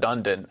 He's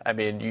redundant. I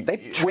mean,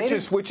 which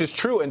is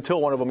true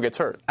until one of them gets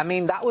hurt. I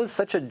mean, that was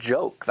such a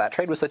joke. That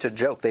trade was such a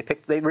joke.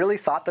 They really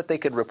thought that they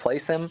could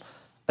replace him.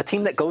 A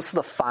team that goes to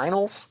the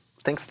finals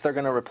thinks they're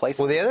going to replace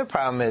him. Well, the other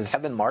problem is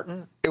Kevin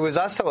Martin. It was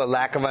also a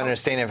lack of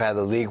understanding of how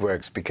the league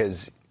works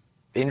because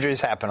injuries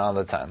happen all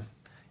the time.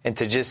 And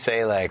to just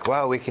say, like,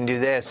 well, we can do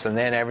this, and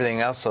then everything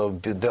else all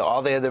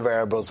the other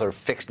variables are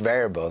fixed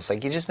variables.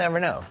 Like, you just never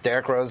know.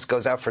 Derrick Rose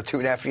goes out for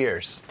 2.5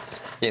 years,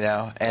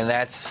 and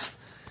that's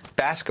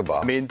basketball.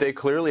 I mean, they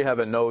clearly have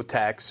a no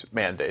tax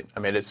mandate.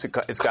 I mean, it's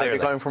got to be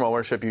coming from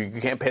ownership. You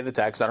can't pay the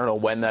tax. I don't know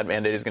when that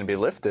mandate is going to be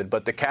lifted,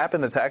 but the cap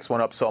and the tax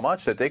went up so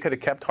much that they could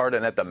have kept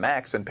Harden at the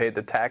max and paid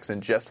the tax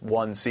in just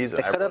one season.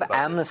 They could have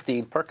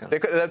amnestied Perkins.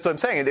 That's what I'm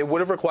saying. It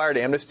would have required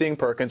amnestying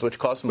Perkins, which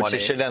cost money. Which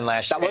it should have done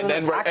last year.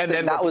 And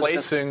then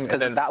replacing.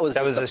 That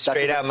was a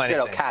straight out money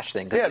cash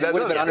thing.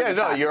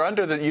 Yeah, you're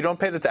under you don't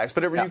pay the tax,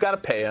 but you got to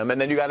pay him, and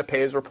then you got to pay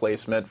his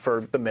replacement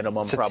for the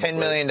minimum. It's probably $10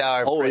 million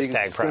price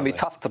tag. It's going to be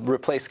tough to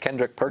replace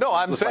Kendrick Perkins. No,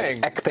 I'm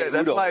saying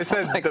that's why I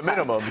said the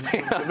minimum.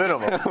 The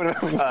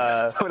minimum.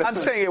 I'm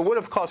saying it would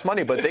have cost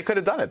money, but they could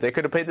have done it. They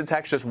could have paid the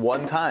tax just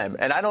one time,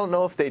 and I don't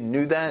know if they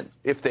knew that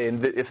if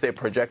they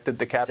projected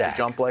the cap to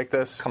jump like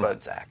this. Come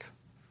on, Zach.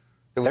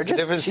 It was the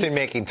difference between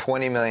making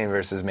 $20 million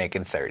versus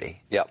making $30.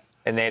 Yep.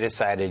 And they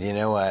decided, you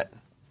know what?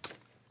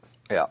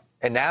 Yeah.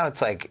 And now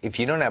it's like if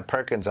you don't have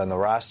Perkins on the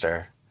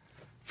roster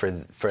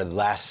for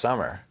last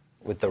summer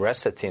with the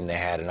rest of the team they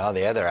had and all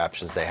the other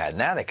options they had.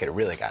 Now they could have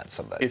really gotten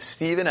somebody. If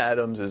Steven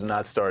Adams is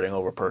not starting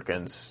over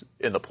Perkins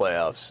in the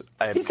playoffs,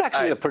 he's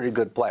actually a pretty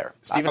good player.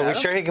 Are we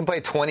sure he can play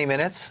 20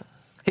 minutes?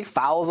 He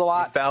fouls a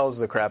lot. He fouls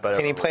the crap out of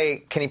him.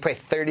 Can he play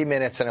 30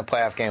 minutes in a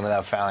playoff game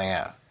without fouling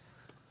out?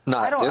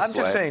 I'm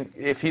just saying,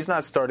 if he's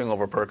not starting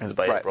over Perkins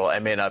by April, I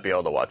may not be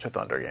able to watch a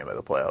Thunder game of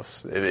the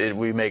playoffs.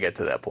 We may get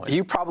to that point.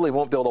 You probably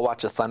won't be able to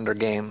watch a Thunder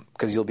game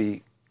because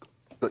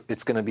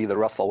it's going to be the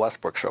Russell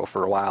Westbrook show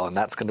for a while, and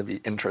that's going to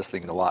be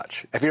interesting to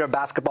watch. If you're a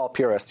basketball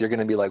purist, you're going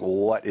to be like,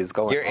 what is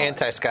going on? You're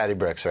anti-Scotty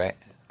Brooks, right?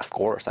 Of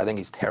course. I think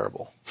he's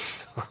terrible.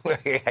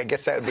 I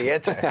guess that would be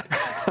anti.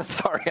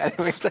 Sorry.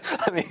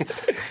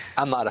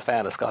 I'm not a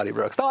fan of Scotty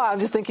Brooks. No, I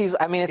just think he's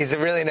a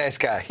really nice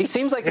guy. He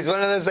seems like he's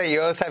one of those that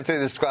you always have through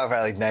the squad,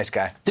 like, nice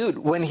guy. Dude,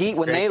 when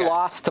they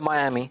lost to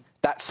Miami,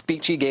 that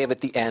speech he gave at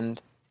the end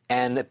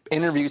and the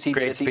interviews he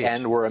did at the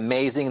end were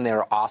amazing. They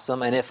were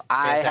awesome. And if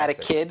I had a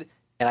kid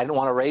and I didn't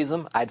want to raise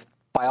him,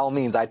 by all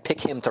means, I'd pick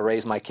him to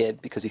raise my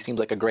kid because he seems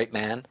like a great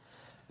man.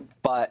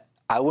 But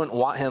I wouldn't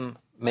want him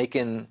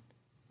making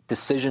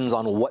decisions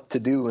on what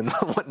to do and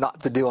what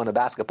not to do on a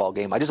basketball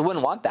game. I just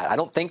wouldn't want that. I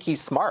don't think he's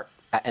smart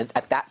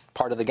at that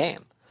part of the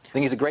game. I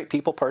think he's a great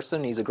people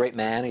person. He's a great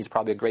man. He's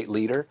probably a great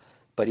leader,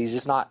 but he's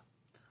just not.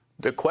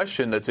 The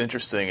question that's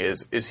interesting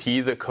is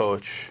he the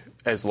coach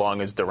as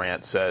long as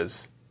Durant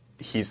says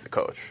he's the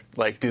coach?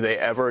 Like, do they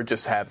ever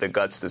just have the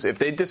guts to, if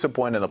they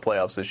disappoint in the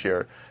playoffs this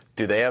year,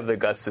 do they have the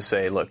guts to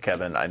say, look,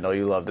 Kevin, I know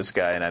you love this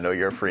guy and I know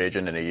you're a free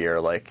agent in a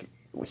year. Like,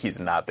 he's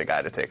not the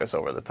guy to take us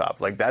over the top.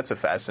 Like, that's a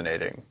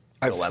fascinating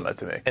dilemma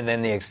to me. And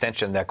then the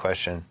extension of that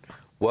question,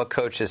 what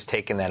coach has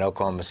taken that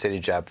Oklahoma City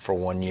job for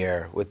 1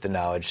 year with the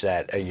knowledge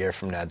that a year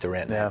from now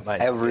Durant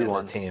might everyone be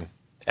on the team?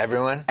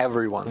 Everyone?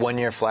 1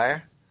 year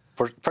flyer?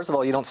 First of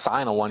all, you don't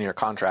sign a 1 year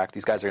contract.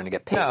 These guys are going to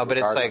get paid. No, but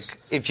regardless. It's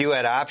like if you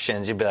had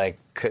options, you'd be like,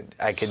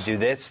 I could do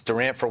this,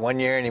 Durant for 1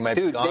 year, and he might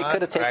be gone. They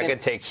could have taken, or I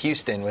could take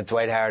Houston with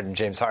Dwight Howard and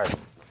James Harden.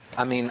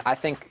 I mean, I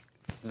think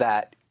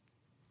that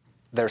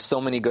there's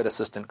so many good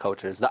assistant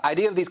coaches. The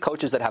idea of these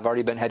coaches that have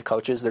already been head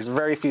coaches, there's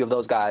very few of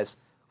those guys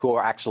who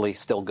are actually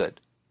still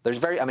good. You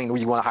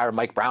want to hire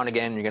Mike Brown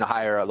again, you're going to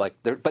hire,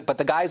 but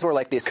the guys who are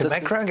like the assistants.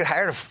 Could Mike Brown get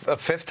hired a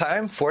fifth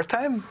time, fourth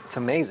time? It's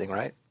amazing,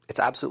 right? It's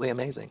absolutely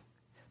amazing.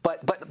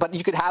 But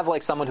you could have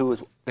like someone who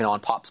was on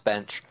Pop's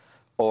bench,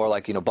 or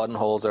like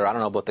Budenholzer. I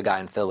don't know about the guy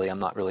in Philly. I'm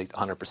not really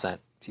 100%.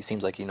 He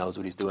seems like he knows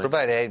what he's doing. What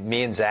about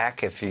me and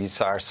Zach? If you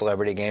saw our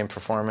celebrity game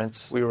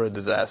performance, we were a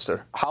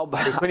disaster. How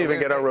bad? We couldn't even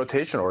get our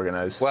rotation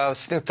organized. Well,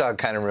 Snoop Dogg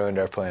kind of ruined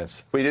our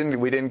plans. We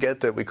didn't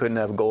get that. We couldn't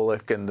have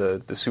Golick and the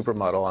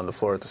supermodel on the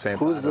floor at the same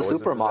time. Who's the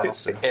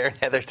supermodel? Aaron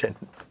Heatherton.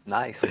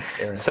 Nice.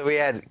 So we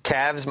had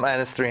Cavs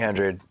minus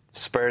 300,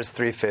 Spurs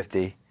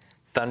 350,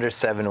 Thunder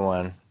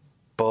 7-1,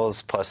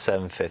 Bulls plus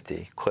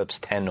 750, Clips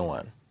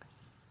 10-1.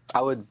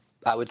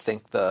 I would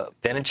think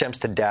Then it jumps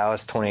to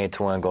Dallas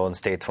 28-1, Golden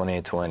State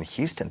 28-1,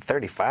 Houston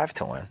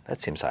 35-1.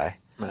 That seems high.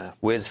 Yeah.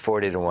 Wiz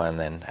 40-1.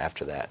 Then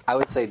after that, I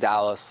would say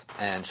Dallas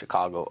and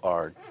Chicago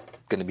are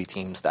going to be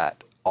teams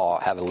that all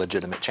have a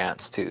legitimate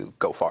chance to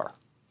go far.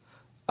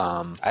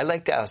 I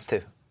like Dallas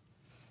too.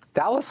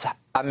 Dallas,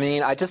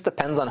 it just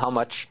depends on how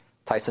much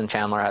Tyson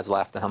Chandler has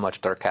left and how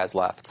much Dirk has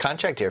left.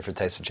 Contract year for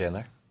Tyson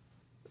Chandler.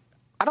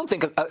 I don't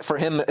think for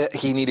him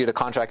he needed a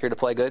contract year to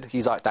play good.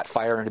 He's that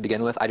fire to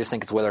begin with. I just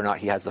think it's whether or not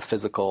he has the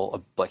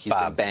physical, he's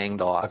been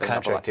banged off. A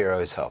contract year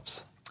always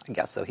helps. I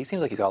guess so. He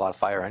seems like he's got a lot of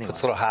fire anyway.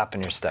 Puts a little hop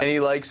in your step. And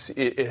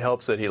it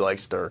helps that he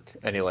likes Dirk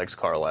and he likes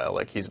Carlisle.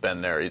 Like, he's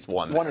been there. He's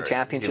won a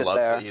championship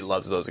there. He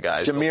loves those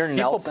guys. Jameer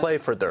Nelson. People play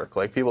for Dirk.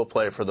 Like, people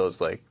play for those,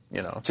 Jameer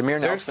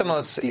Dirk's Nelson, the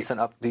most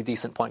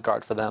decent point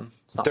guard for them.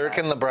 Dirk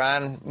and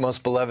LeBron,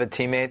 most beloved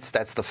teammates.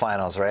 That's the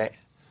finals, right?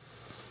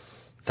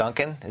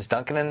 Duncan? Is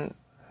Duncan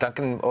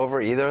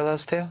over either of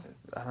those two?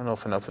 I don't know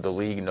if enough of the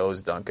league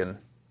knows Duncan.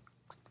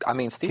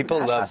 Steve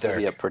Nash has to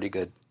be a pretty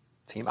good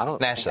team. I don't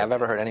think I've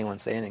ever heard anyone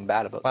say anything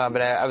bad about them.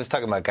 But I was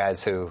talking about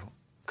guys who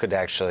could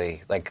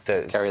actually,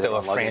 still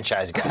a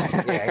franchise guy.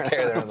 Yeah,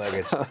 carry their own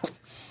luggage.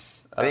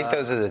 I think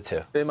those are the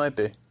two. They might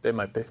be.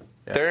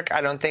 Yeah. Dirk,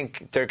 I don't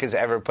think Dirk has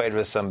ever played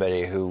with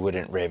somebody who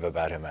wouldn't rave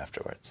about him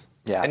afterwards.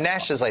 Yeah. And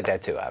Nash is like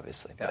that too,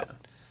 obviously. Yeah.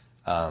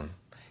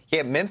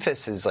 But,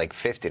 Memphis is like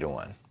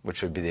 50-1,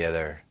 which would be the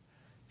other.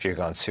 If you're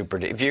going super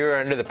deep. If you're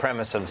under the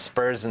premise of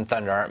Spurs and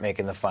Thunder aren't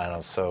making the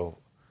finals, so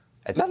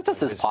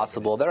Memphis is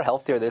possible. They're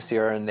healthier this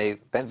year, and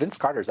Vince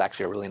Carter's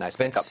actually a really nice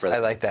pickup for them. I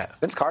like that.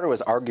 Vince Carter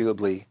was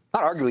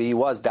he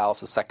was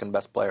Dallas' second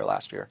best player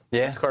last year.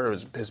 Yeah, Vince Carter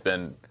has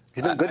been.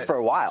 He's been good for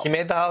a while. He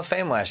made the Hall of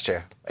Fame last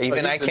year.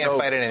 Even I can't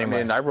fight it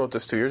anymore. I wrote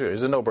this 2 years ago.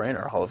 He's a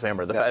no-brainer, Hall of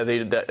Famer.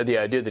 The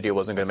idea that he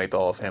wasn't going to make the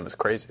Hall of Fame is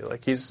crazy.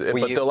 Like I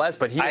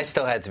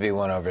still had to be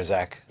one over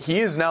Zach. He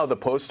is now the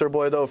poster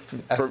boy, though.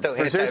 For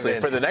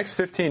the next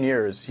 15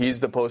 years, he's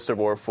the poster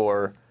boy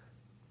for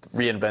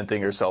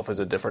reinventing yourself as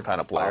a different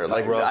kind of player.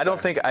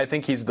 I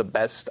think he's the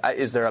best.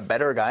 Is there a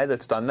better guy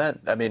that's done that?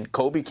 I mean,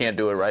 Kobe can't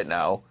do it right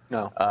now.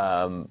 No.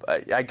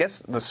 I guess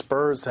the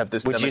Spurs have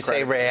this. Would you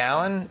say Ray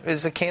Allen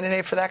is a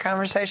candidate for that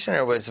conversation,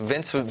 or was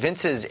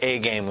Vince's A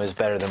game was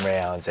better than Ray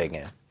Allen's A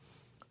game?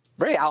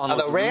 Ray Allen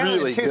was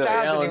really good. Ray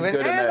Allen's good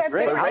in that.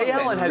 Ray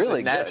Allen has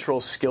a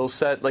natural skill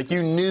set. Like,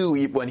 you knew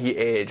when he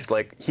aged,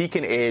 like, he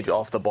can age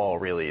off the ball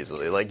really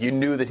easily. Like, you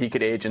knew that he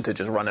could age into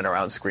just running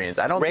around screens.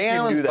 I don't think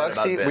you knew that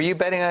about Vince. Were you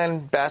betting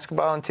on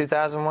basketball in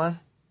 2001?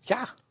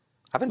 Yeah.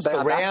 I've been betting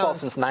on basketball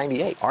since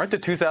 98. Aren't the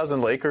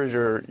 2000 Lakers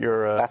your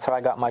That's how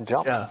I got my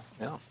jump. Yeah.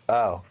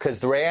 Oh, because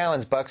the Ray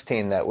Allen's Bucks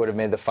team that would have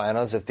made the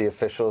finals if the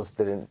officials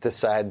didn't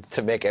decide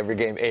to make every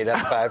game 8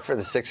 out of 5 for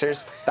the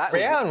Sixers.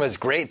 Ray Allen was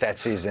great that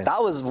season.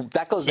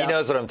 That goes down. He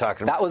knows what I'm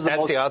talking about.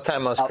 That's the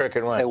all-time most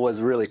crooked one. It was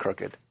really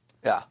crooked.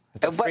 Yeah.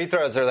 The free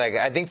throws are like,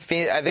 I think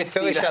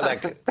Philly shot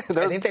like,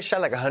 I think they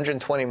shot like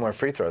 120 more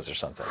free throws or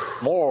something.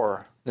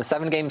 More. The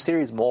 7-game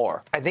series,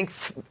 more. I think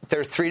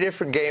there are 3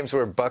 different games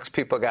where Bucks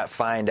people got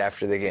fined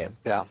after the game.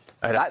 Yeah.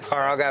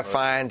 Carl got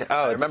fined.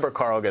 I remember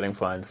Carl getting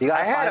fined.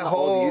 I had a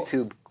whole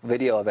YouTube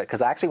video of it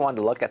because I actually wanted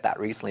to look at that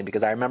recently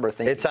because I remember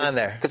thinking it's on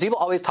there. Because people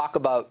always talk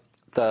about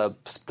the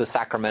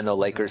Sacramento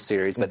Lakers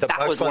series, but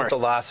that was worse. The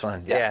last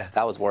one. Yeah,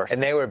 that was worse.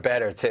 And they were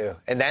better too.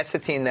 And that's the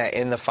team that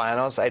in the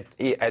finals,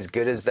 as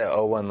good as the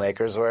 0-1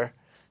 Lakers were,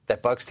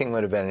 that Bucks team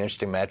would have been an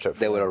interesting matchup.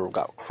 They would have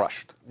got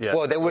crushed. Yeah.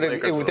 Well, they would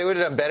have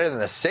done better than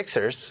the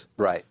Sixers.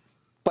 Right.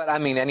 But, I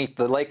mean,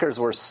 the Lakers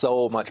were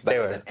so much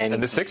better than any.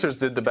 And the Sixers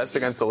did the best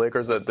against the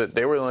Lakers. That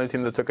they were the only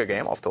team that took a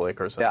game off the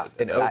Lakers. Yeah.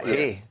 In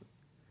OT.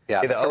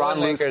 Yeah. The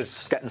Toronto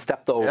Lakers getting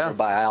stepped over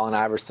by Allen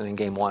Iverson in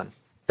Game 1.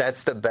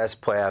 That's the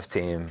best playoff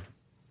team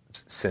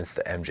since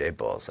the MJ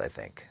Bulls, I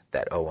think.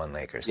 That 0-1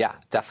 Lakers. Yeah,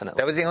 definitely.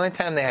 That was the only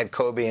time they had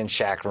Kobe and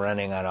Shaq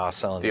running on all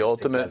cylinders.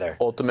 The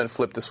ultimate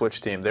flip the switch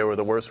team. They were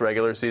the worst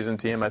regular season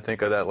team, I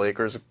think, of that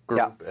Lakers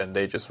group, and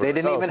they just they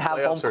didn't even have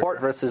home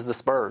court versus the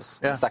Spurs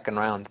in the second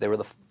round. They were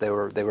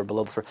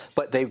below the Spurs,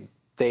 but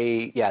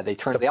they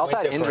also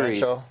had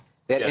injuries.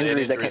 They had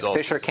injuries.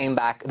 Fisher came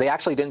back. They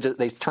actually didn't.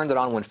 They turned it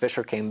on when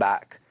Fisher came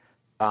back.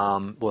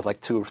 With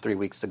like 2 or 3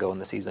 weeks to go in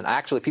the season.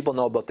 Actually, people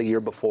know about the year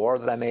before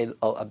that I made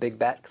a big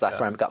bet because that's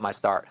where I got my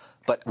start.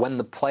 But when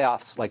the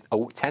playoffs, like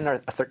 10 or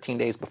 13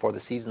 days before the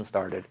season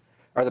started,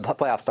 or the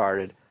playoffs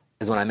started,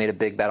 is when I made a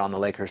big bet on the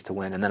Lakers to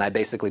win. And then I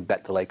basically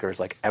bet the Lakers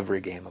like every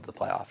game of the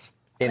playoffs.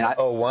 In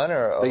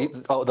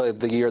 0-1 or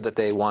the year that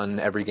they won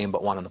every game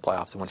but one in the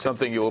playoffs.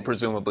 Something you will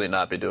presumably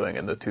not be doing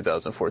in the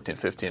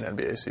 2014-15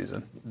 NBA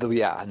season.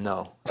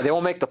 No. They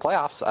won't make the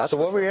playoffs. So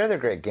what were your other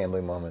great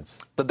gambling moments?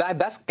 The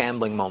best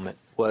gambling moment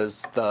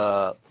was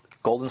the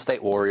Golden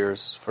State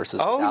Warriors versus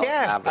Dallas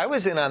Mavericks. I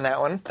was in on that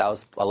one. That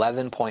was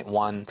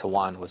 11.1 to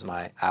 1 was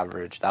my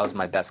average. That was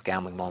my best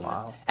gambling moment.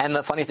 Wow. And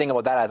the funny thing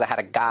about that is I had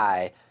a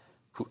guy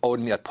who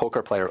a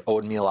poker player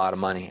owed me a lot of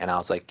money, and I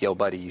was like, yo,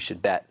 buddy, you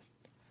should bet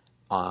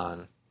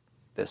on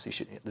this.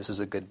 This is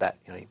a good bet.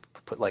 You know, you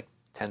put like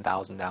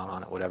 10,000 down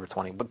on it, whatever,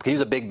 20. But he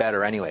was a big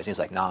bettor anyways. He's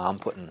like, nah, I'm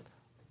putting.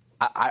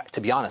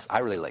 To be honest, I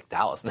really like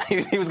Dallas.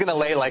 He was going to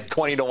lay like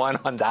 20 to 1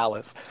 on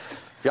Dallas.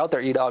 If you're out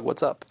there, E-Dog,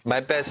 what's up? My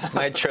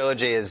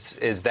trilogy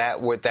is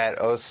that with that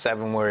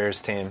 07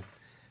 Warriors team,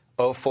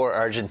 04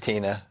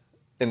 Argentina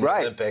in the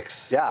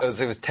Olympics. Yeah. It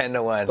was 10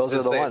 to 1. Those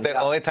are the ones. The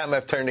only time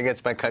I've turned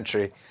against my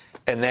country.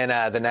 And then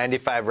the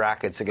 95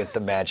 Rockets against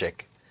the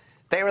Magic.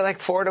 They were like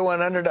 4 to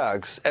 1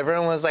 underdogs.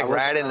 Everyone was like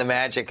riding the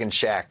Magic and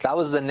Shaq. That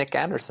was the Nick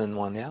Anderson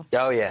one, yeah?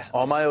 Oh, yeah.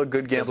 All my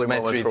good gambling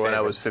moments were when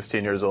I was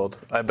 15 years old.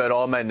 I bet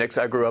all my Knicks.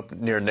 I grew up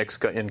near Knicks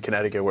in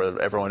Connecticut, where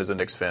everyone is a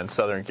Knicks fan,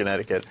 southern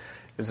Connecticut.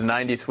 Was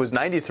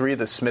 93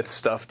 the Smith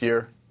stuffed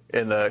year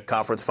in the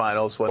conference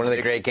finals? One of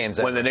the great games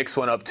ever. When the Knicks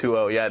went up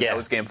 2-0. Yeah, that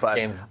was Game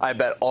 5. I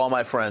bet all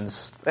my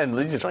friends, and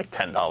these are like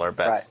 $10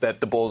 bets,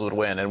 that the Bulls would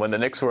win. And when the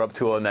Knicks were up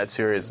 2-0 in that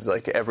series,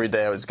 like every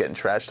day I was getting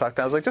trash talked.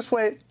 And I was like, just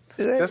wait.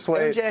 Just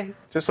wait.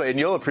 And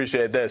you'll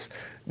appreciate this.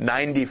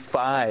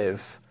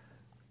 95,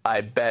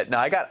 I bet. Now,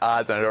 I got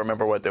odds, and I don't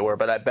remember what they were,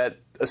 but I bet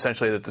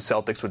essentially that the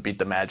Celtics would beat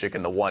the Magic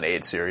in the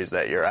 1-8 series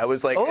that year. I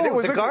was like, it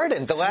was the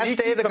Garden, the last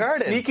day of the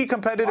Garden. Sneaky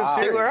competitive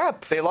series. They were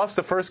up. They lost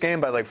the first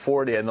game by like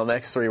 40, and the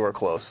next 3 were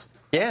close.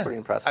 Yeah. That's pretty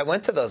impressive. I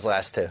went to those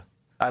last 2.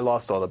 I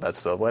lost all the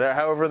bets, though.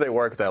 However they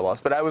worked, I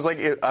lost. But I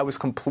was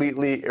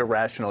completely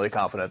irrationally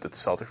confident that the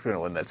Celtics were going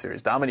to win that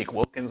series. Dominique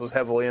Wilkins was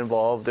heavily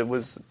involved. It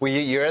was. Well,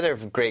 your other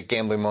great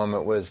gambling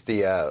moment was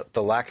the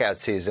lockout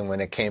season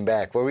when it came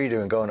back. What were you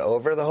doing? Going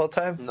over the whole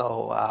time?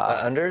 No.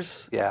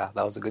 Unders? Yeah,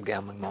 that was a good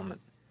gambling moment.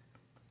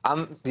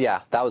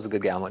 That was a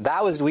good gambling.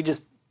 That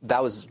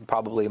was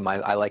probably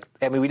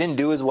we didn't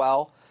do as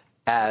well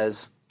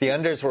as. The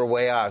unders were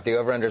way off. The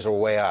over-unders were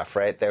way off,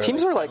 right? They were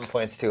Teams were 7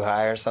 points too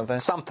high or something?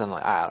 Something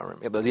like I don't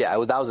remember.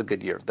 That was a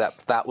good year. There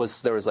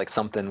was like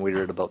something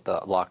weird about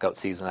the lockout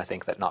season, I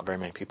think, that not very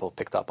many people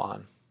picked up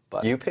on.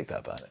 But you picked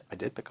up on it. I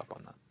did pick up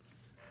on that.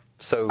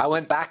 So I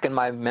went back in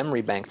my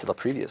memory bank to the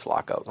previous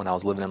lockout when I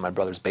was living in my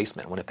brother's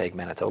basement in Winnipeg,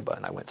 Manitoba,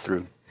 and I went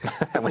through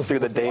I went through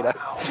the data.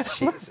 Wow,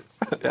 Jesus.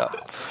 Yeah.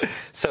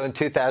 So in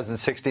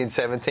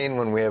 2016-17,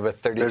 when we have a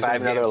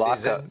 35-game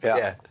season,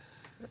 yeah,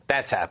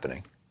 that's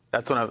happening.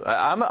 That's when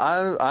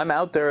I'm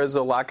out there as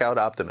a lockout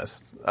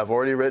optimist. I've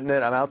already written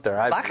it. I'm out there.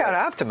 Lockout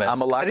optimist.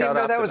 I'm a lockout optimist. I didn't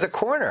know that was a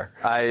corner.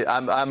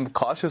 I'm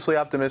cautiously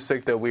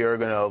optimistic that we are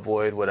going to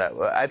avoid what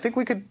I think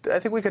we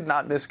could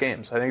not miss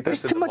games. I think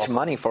there's too much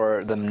money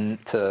for them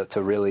to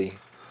really.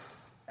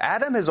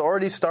 Adam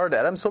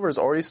Silver has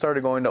already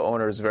started going to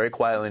owners very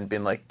quietly and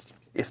being like,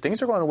 if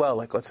things are going well,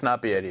 like, let's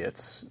not be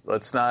idiots.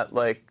 Let's not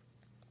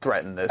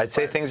threaten this. I'd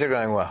say things are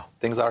going well.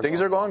 Things are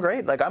going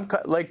great.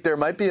 There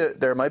might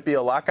be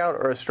a lockout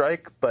or a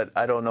strike, but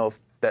I don't know if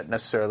that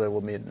necessarily will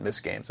mean miss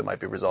games. It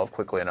might be resolved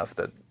quickly enough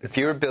that. If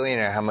you were a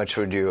billionaire, how much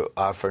would you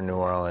offer New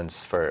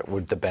Orleans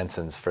with the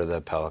Bensons for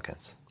the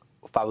Pelicans?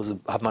 If I was,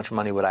 how much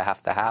money would I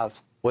have to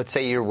have? Let's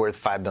say you're worth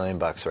 $5 billion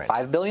right now.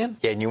 $5 billion?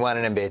 Yeah, and you want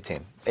an NBA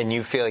team, and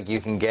you feel like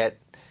you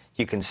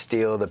can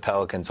steal the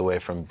Pelicans away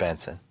from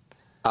Benson.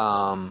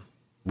 How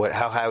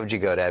high would you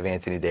go to have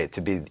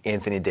to be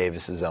Anthony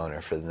Davis's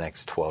owner for the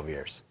next 12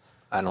 years?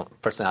 I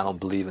don't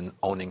believe in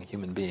owning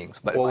human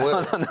beings, but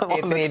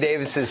Anthony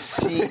Davis's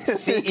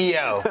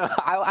CEO.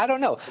 I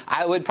don't know.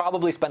 I would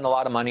probably spend a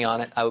lot of money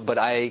on it,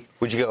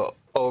 Would you go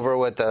over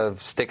what the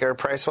sticker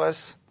price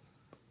was?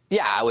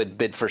 Yeah, I would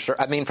bid for sure.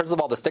 I mean, first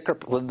of all, the sticker,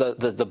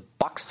 the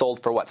Bucks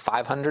sold for what,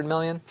 $500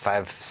 million?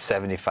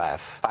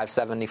 $575.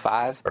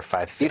 $575 or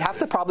 $550. You'd have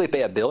to probably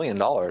pay $1 billion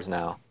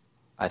now.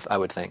 I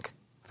would think,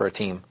 for a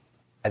team.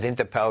 I think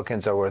the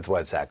Pelicans are worth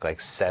what, Zach? Like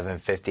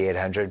 $750,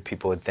 $800.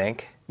 People would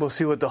think. We'll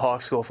see what the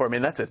Hawks go for. I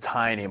mean, that's a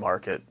tiny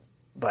market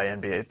by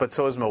NBA, but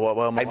so is Milwaukee.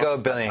 Well, I'd go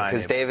 $1 billion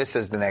because Davis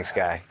is the next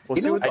guy. I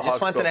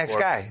just want the next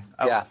guy.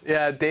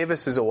 Yeah,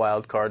 Davis is a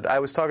wild card. I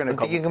was talking to. I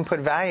think you can put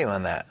value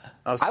on that.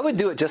 I would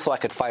do it just so I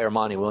could fire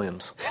Monty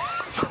Williams.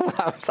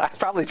 I'd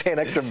probably pay an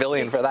extra $1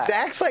 billion for that.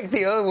 Zach's like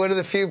one of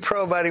the few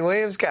pro Monty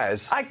Williams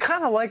guys. I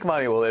kind of like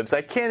Monty Williams.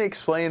 I can't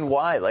explain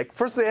why.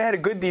 First they had a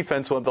good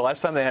defense. The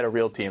last time they had a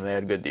real team, they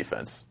had a good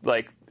defense.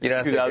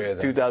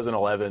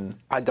 2011.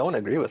 I don't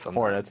agree with him.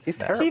 Hornets. He's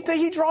terrible.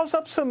 He draws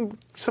up some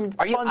fun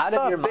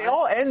stuff. They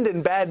all end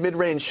in bad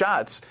mid-range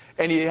shots,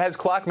 and he has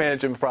clock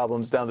management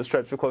problems down the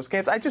stretch for close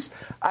games.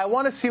 I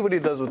want to see what he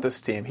does with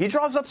this team. He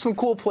draws up some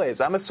cool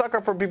plays. I'm a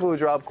sucker for people who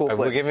draw up cool plays.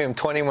 We'll give him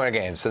 20 more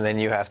games, and then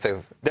you have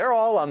to. They're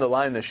all on the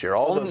line this year.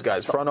 All those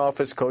guys, front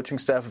office, coaching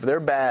staff. If they're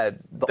bad,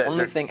 the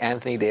only thing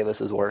Anthony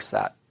Davis is worse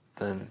at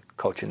than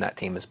coaching that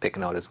team is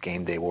picking out his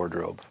game day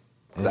wardrobe.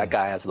 That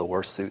guy has the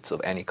worst suits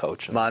of any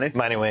coach.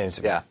 Monty Williams.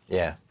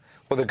 Yeah.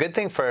 Well, the good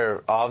thing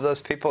for all of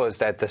those people is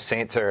that the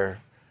Saints are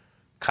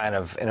kind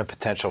of in a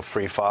potential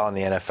free fall in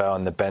the NFL,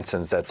 and the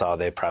Bensons, that's all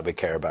they probably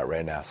care about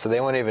right now. So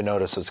they won't even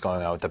notice what's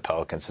going on with the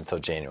Pelicans until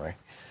January.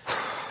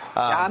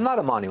 I'm not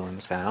a Monty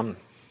Williams fan.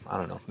 I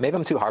don't know. Maybe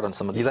I'm too hard on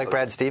some of these. You like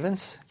Brad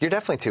Stevens? You're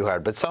definitely too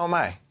hard, but so am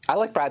I. I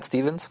like Brad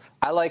Stevens.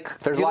 So I'm going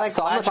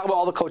to talk about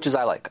all the coaches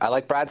I like. I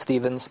like Brad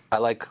Stevens. I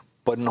like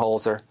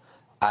Budenholzer.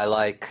 I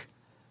like...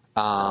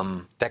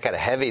 that got a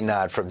heavy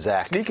nod from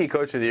Zach. Sneaky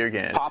coach of the year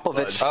game.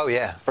 Popovich. Oh,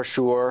 yeah. For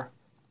sure.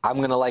 I'm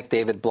going to like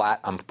David Blatt.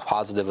 I'm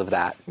positive of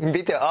that.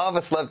 All of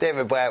us love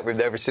David Blatt. We've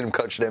never seen him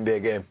coach an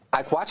NBA game.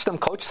 I've watched him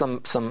coach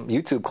some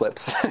YouTube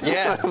clips.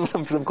 Yeah.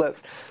 some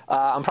clips.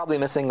 I'm probably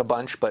missing a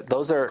bunch, but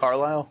those are...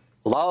 Carlisle?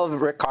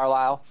 Love Rick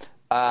Carlisle.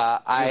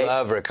 I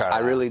love Rick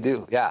Carlisle. I really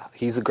do. Yeah.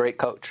 He's a great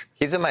coach.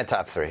 He's in my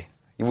top 3.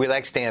 We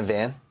like Stan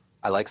Van.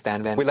 I like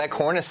Stan Van. We like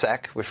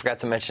Hornacek. We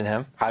forgot to mention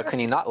him. How can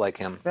you not like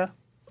him? Yeah.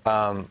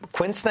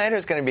 Quinn Snyder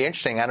is going to be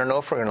interesting. I don't know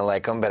if we're going to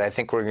like him, but I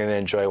think we're going to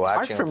enjoy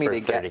watching him for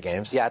 30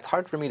 games. Yeah, it's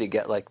hard for me to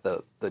get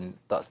the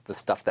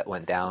stuff that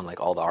went down,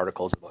 like all the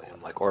articles about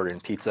him, like ordering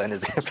pizza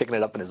and picking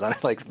it up in his own,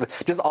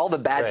 just all the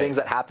bad things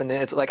that happened.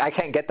 It's like I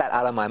can't get that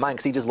out of my mind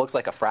because he just looks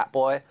like a frat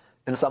boy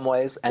in some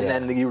ways. And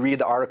then you read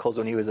the articles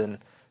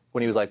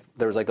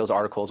there was those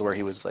articles where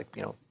he was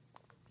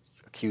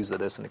accused of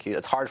this and accused.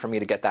 It's hard for me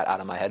to get that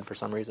out of my head for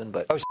some reason.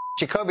 But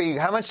Jacoby,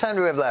 how much time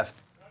do we have left?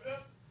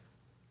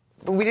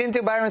 But we didn't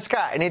do Byron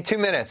Scott. I need 2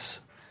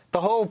 minutes. The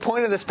whole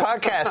point of this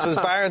podcast was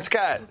Byron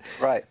Scott.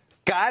 Right.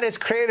 God has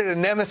created a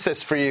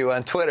nemesis for you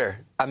on Twitter.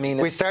 I mean,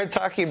 we started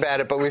talking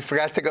about it, but we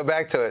forgot to go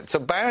back to it. So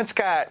Byron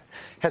Scott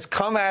has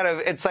come out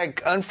of, it's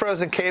like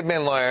Unfrozen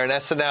Caveman Lawyer in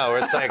SNL, where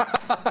it's like,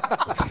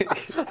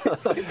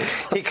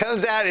 he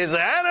comes out, he's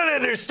like, I don't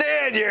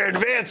understand your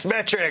advanced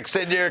metrics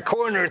and your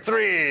corner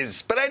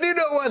threes, but I do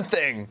know one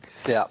thing.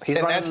 Yeah.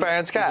 That's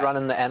Byron Scott. He's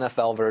running the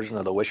NFL version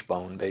of the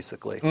wishbone,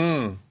 basically.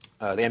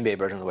 The NBA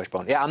version of the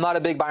wishbone. Yeah, I'm not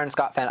a big Byron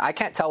Scott fan. I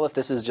can't tell if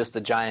this is just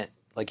a giant,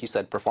 like you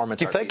said, performance.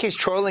 Do you feel like he's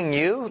trolling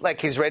you? Like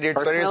he's read your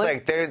Twitter? He's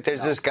like,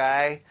 there's this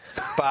guy,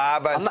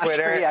 Bob, on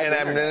Twitter, and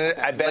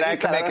I bet I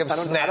can make him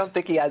snap. I don't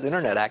think he has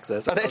internet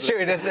access. Oh, that's true.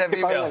 He doesn't have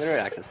email.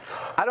 Internet access.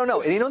 I don't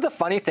know. You know the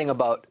funny thing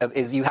about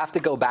is you have to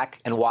go back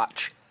and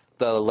watch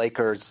the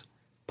Lakers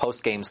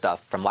post-game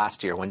stuff from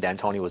last year when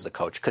D'Antoni was the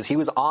coach because he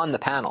was on the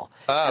panel.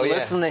 Oh, yeah.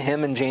 Listen to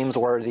him and James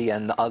Worthy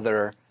and the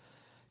other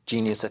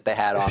genius that they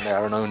had on there.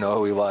 I don't know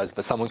who he was,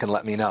 but someone can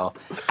let me know.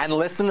 And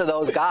listen to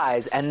those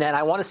guys, and then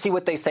I want to see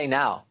what they say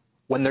now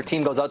when their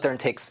team goes out there and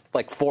takes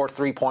like 4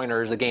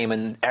 3-pointers a game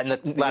and a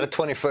lot of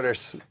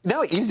 20-footers.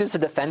 No, he's just to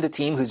defend a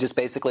team who just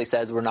basically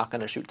says we're not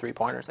going to shoot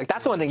 3-pointers. Like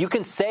that's the one thing you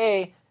can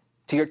say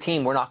to your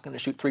team, we're not going to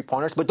shoot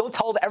 3-pointers, but don't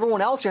tell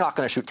everyone else you're not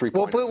going to shoot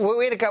 3-pointers. Well,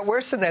 wait, it got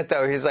worse than that,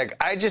 though. He's like,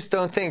 I just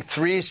don't think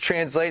threes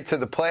translate to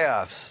the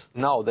playoffs.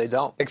 No, they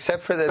don't.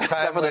 Except for the time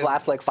except for the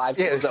last, like, 5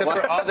 teams. Yeah, except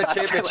for all the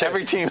championships.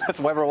 Every team that's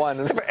ever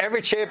won. Except for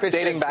every championship.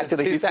 Dating back to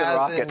the Houston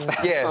Rockets.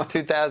 Yeah,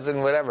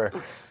 2000, whatever.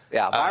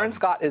 Yeah, Byron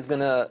Scott is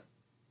going to,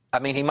 I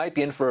mean, he might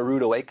be in for a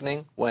rude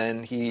awakening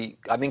when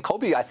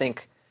Kobe, I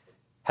think,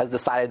 has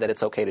decided that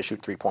it's okay to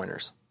shoot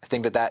 3-pointers. I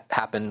think that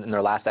happened in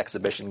their last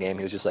exhibition game.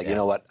 He was just like, you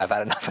know what, I've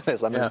had enough of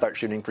this. I'm going to start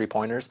shooting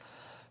 3-pointers.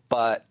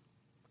 But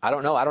I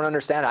don't know. I don't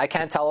understand. I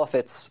can't tell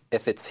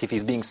if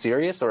he's being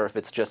serious or if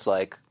it's just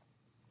like.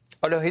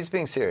 Oh no, he's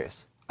being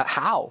serious.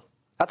 How?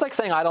 That's like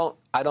saying I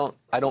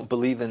don't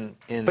believe in.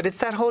 But it's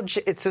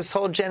this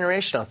whole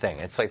generational thing.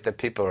 It's like the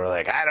people are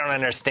like, I don't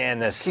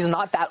understand this. He's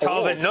not that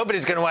old.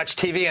 Nobody's going to watch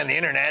TV on the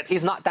internet.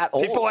 He's not that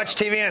old. People watch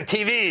TV on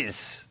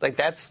TVs. Like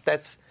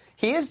that's.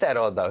 He is that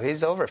old though.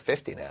 He's over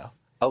 50 now.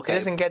 Okay. He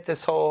doesn't get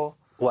this whole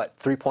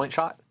 3-point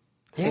shot.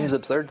 Yeah. Seems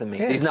absurd to me.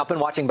 Yeah. He's not been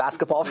watching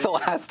basketball for the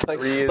last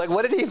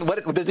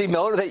what does he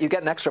know that you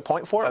get an extra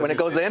point for it when it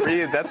goes in?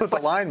 That's what the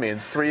line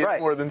means. 3 is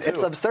more than 2.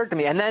 It's absurd to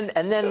me. And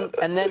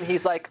then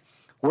he's like,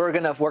 we're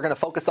gonna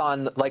focus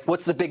on like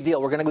what's the big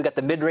deal? We got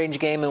the mid-range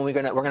game and we're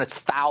gonna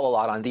foul a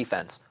lot on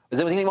defense.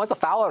 He wants to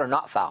foul it or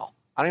not foul?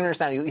 I don't even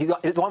understand. He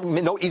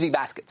wants no easy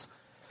baskets.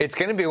 It's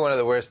going to be one of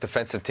the worst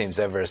defensive teams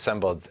ever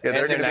assembled. Yeah,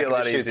 they're going to be a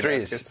lot of easy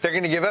threes. baskets. They're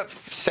going to give up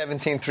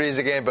 17 threes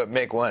a game, but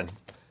make one.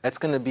 That's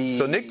going to be.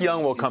 So Nick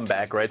Young will come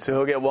back, right? So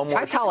he'll get one more.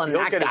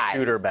 He'll get a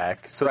shooter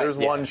back. So there's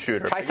one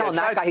shooter. Try telling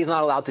that guy he's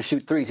not allowed to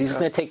shoot threes. He's just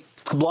going to take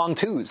long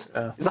twos.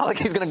 It's not like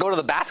he's going to go to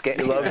the basket.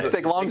 He loves to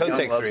take long twos.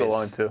 He loves a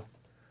long two.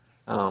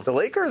 The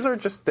Lakers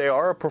they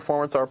are a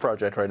performance art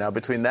project right now.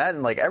 Between that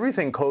and like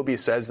everything Kobe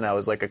says now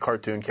is like a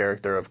cartoon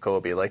character of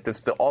Kobe. Like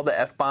all the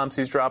F-bombs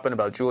he's dropping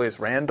about Julius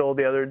Randle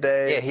the other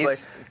day. Yeah,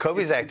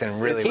 Kobe's acting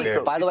really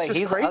weird. By the way,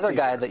 he's the other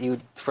guy that you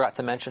forgot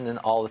to mention and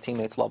all the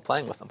teammates love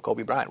playing with him.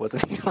 Kobe Bryant,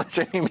 wasn't he?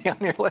 Should he be on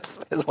your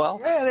list as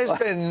well? Yeah, there's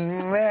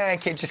been, I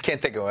just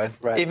can't think of one.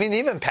 Right.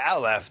 Even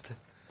Powell left.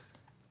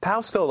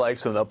 Powell still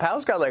likes him though.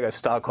 Powell's got like a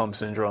Stockholm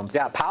syndrome.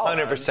 Yeah, Powell.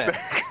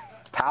 100%.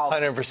 Powell,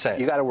 100%.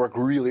 You got to work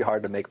really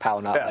hard to make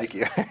Powell not like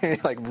you.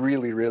 Like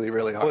really, really,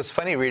 really hard. Well, it's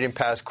funny reading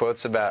Powell's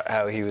quotes about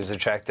how he was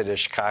attracted to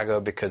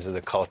Chicago because of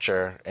the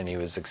culture and he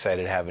was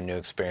excited to have a new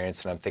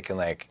experience. And I'm thinking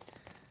like,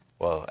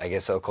 well, I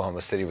guess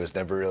Oklahoma City was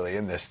never really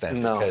in this then.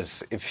 No.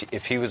 Because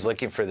if he was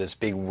looking for this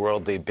big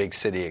worldly, big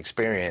city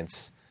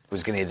experience, it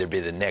was going to either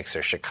be the Knicks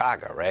or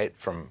Chicago, right?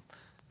 From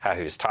how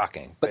he was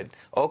talking. But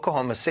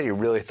Oklahoma City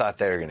really thought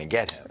they were going to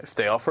get him. If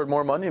they offered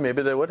more money,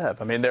 maybe they would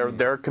have. I mean,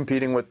 they're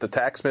competing with the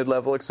tax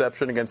mid-level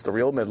exception against the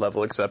real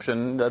mid-level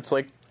exception. That's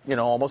like,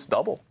 almost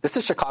double. This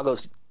is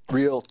Chicago's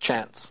real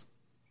chance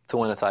to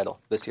win a title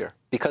this year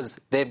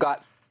because they've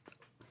got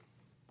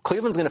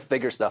Cleveland's going to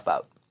figure stuff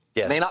out.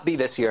 Yes. It may not be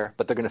this year,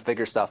 but they're going to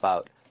figure stuff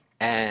out.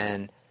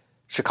 And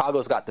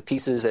Chicago's got the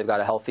pieces. They've got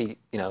a healthy,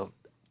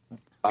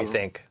 I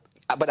think.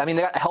 But, I mean,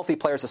 they got healthy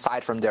players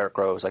aside from Derrick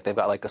Rose. Like, they've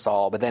got, like,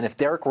 Gasol. But then if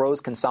Derrick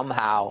Rose can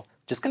somehow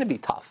 – just going to be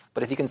tough.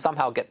 But if he can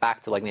somehow get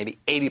back to, like, maybe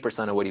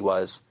 80% of what he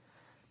was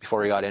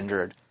before he got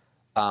injured,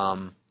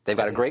 they've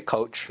got a great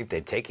coach. I think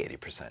they'd take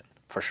 80%.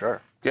 For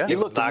sure. Yeah. He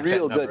looked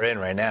real good. In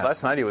right now.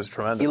 Last night he was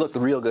tremendous. He looked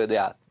real good,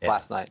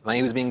 last night. I mean,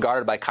 he was being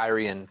guarded by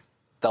Kyrie and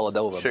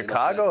Dellavedova.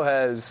 Chicago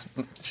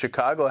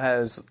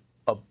has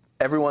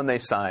everyone they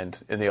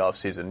signed in the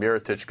offseason,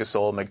 Mirotic,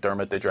 Gasol,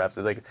 McDermott, they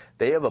drafted.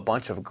 They have a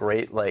bunch of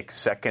great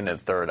second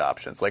and third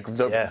options.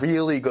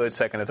 Really good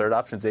second and third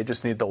options. They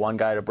just need the one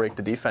guy to break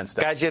the defense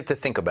down. Guys, you have to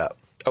think about.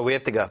 Oh, we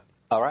have to go.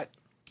 All right.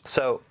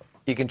 So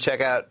you can check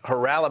out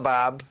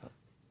Haralabob,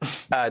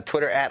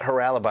 Twitter at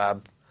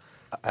Haralabob.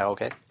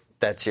 Okay.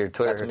 That's your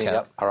Twitter account. That's me,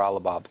 yep.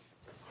 Haralabob.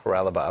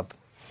 Haralabob.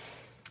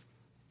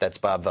 That's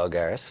Bob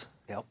Voulgaris.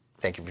 Yep.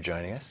 Thank you for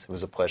joining us. It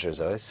was a pleasure as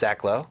always.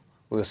 Zach Lowe,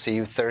 we will see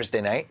you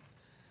Thursday night.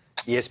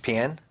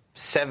 ESPN,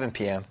 7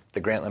 p.m.,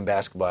 the Grantland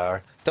Basketball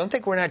Hour. Don't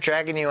think we're not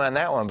dragging you on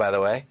that one, by the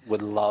way.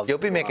 Would love. You'll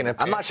be making a.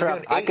 I'm not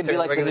sure. I could be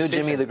like the new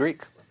Jimmy the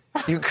Greek.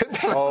 You could be.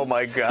 Oh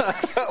my God!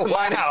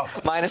 Wow.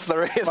 minus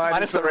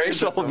the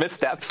racial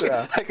missteps.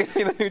 Yeah. I could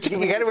be the new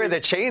Jimmy. You got to wear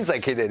the chains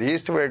like he did. He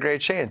used to wear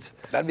great chains.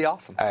 That'd be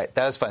awesome. All right,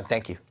 that was fun.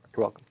 Thank you.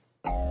 You're welcome.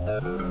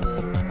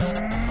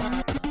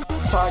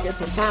 Target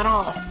 %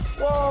 off.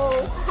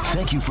 Whoa!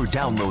 Thank you for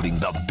downloading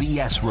the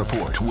BS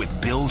Report with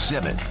Bill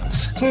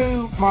Simmons.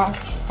 Too much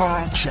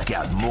fun. Check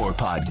out more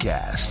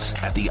podcasts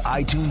at the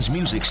iTunes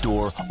Music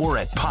Store or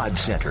at Pod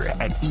Center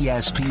at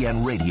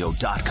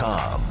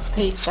ESPNradio.com.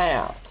 Peace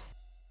out.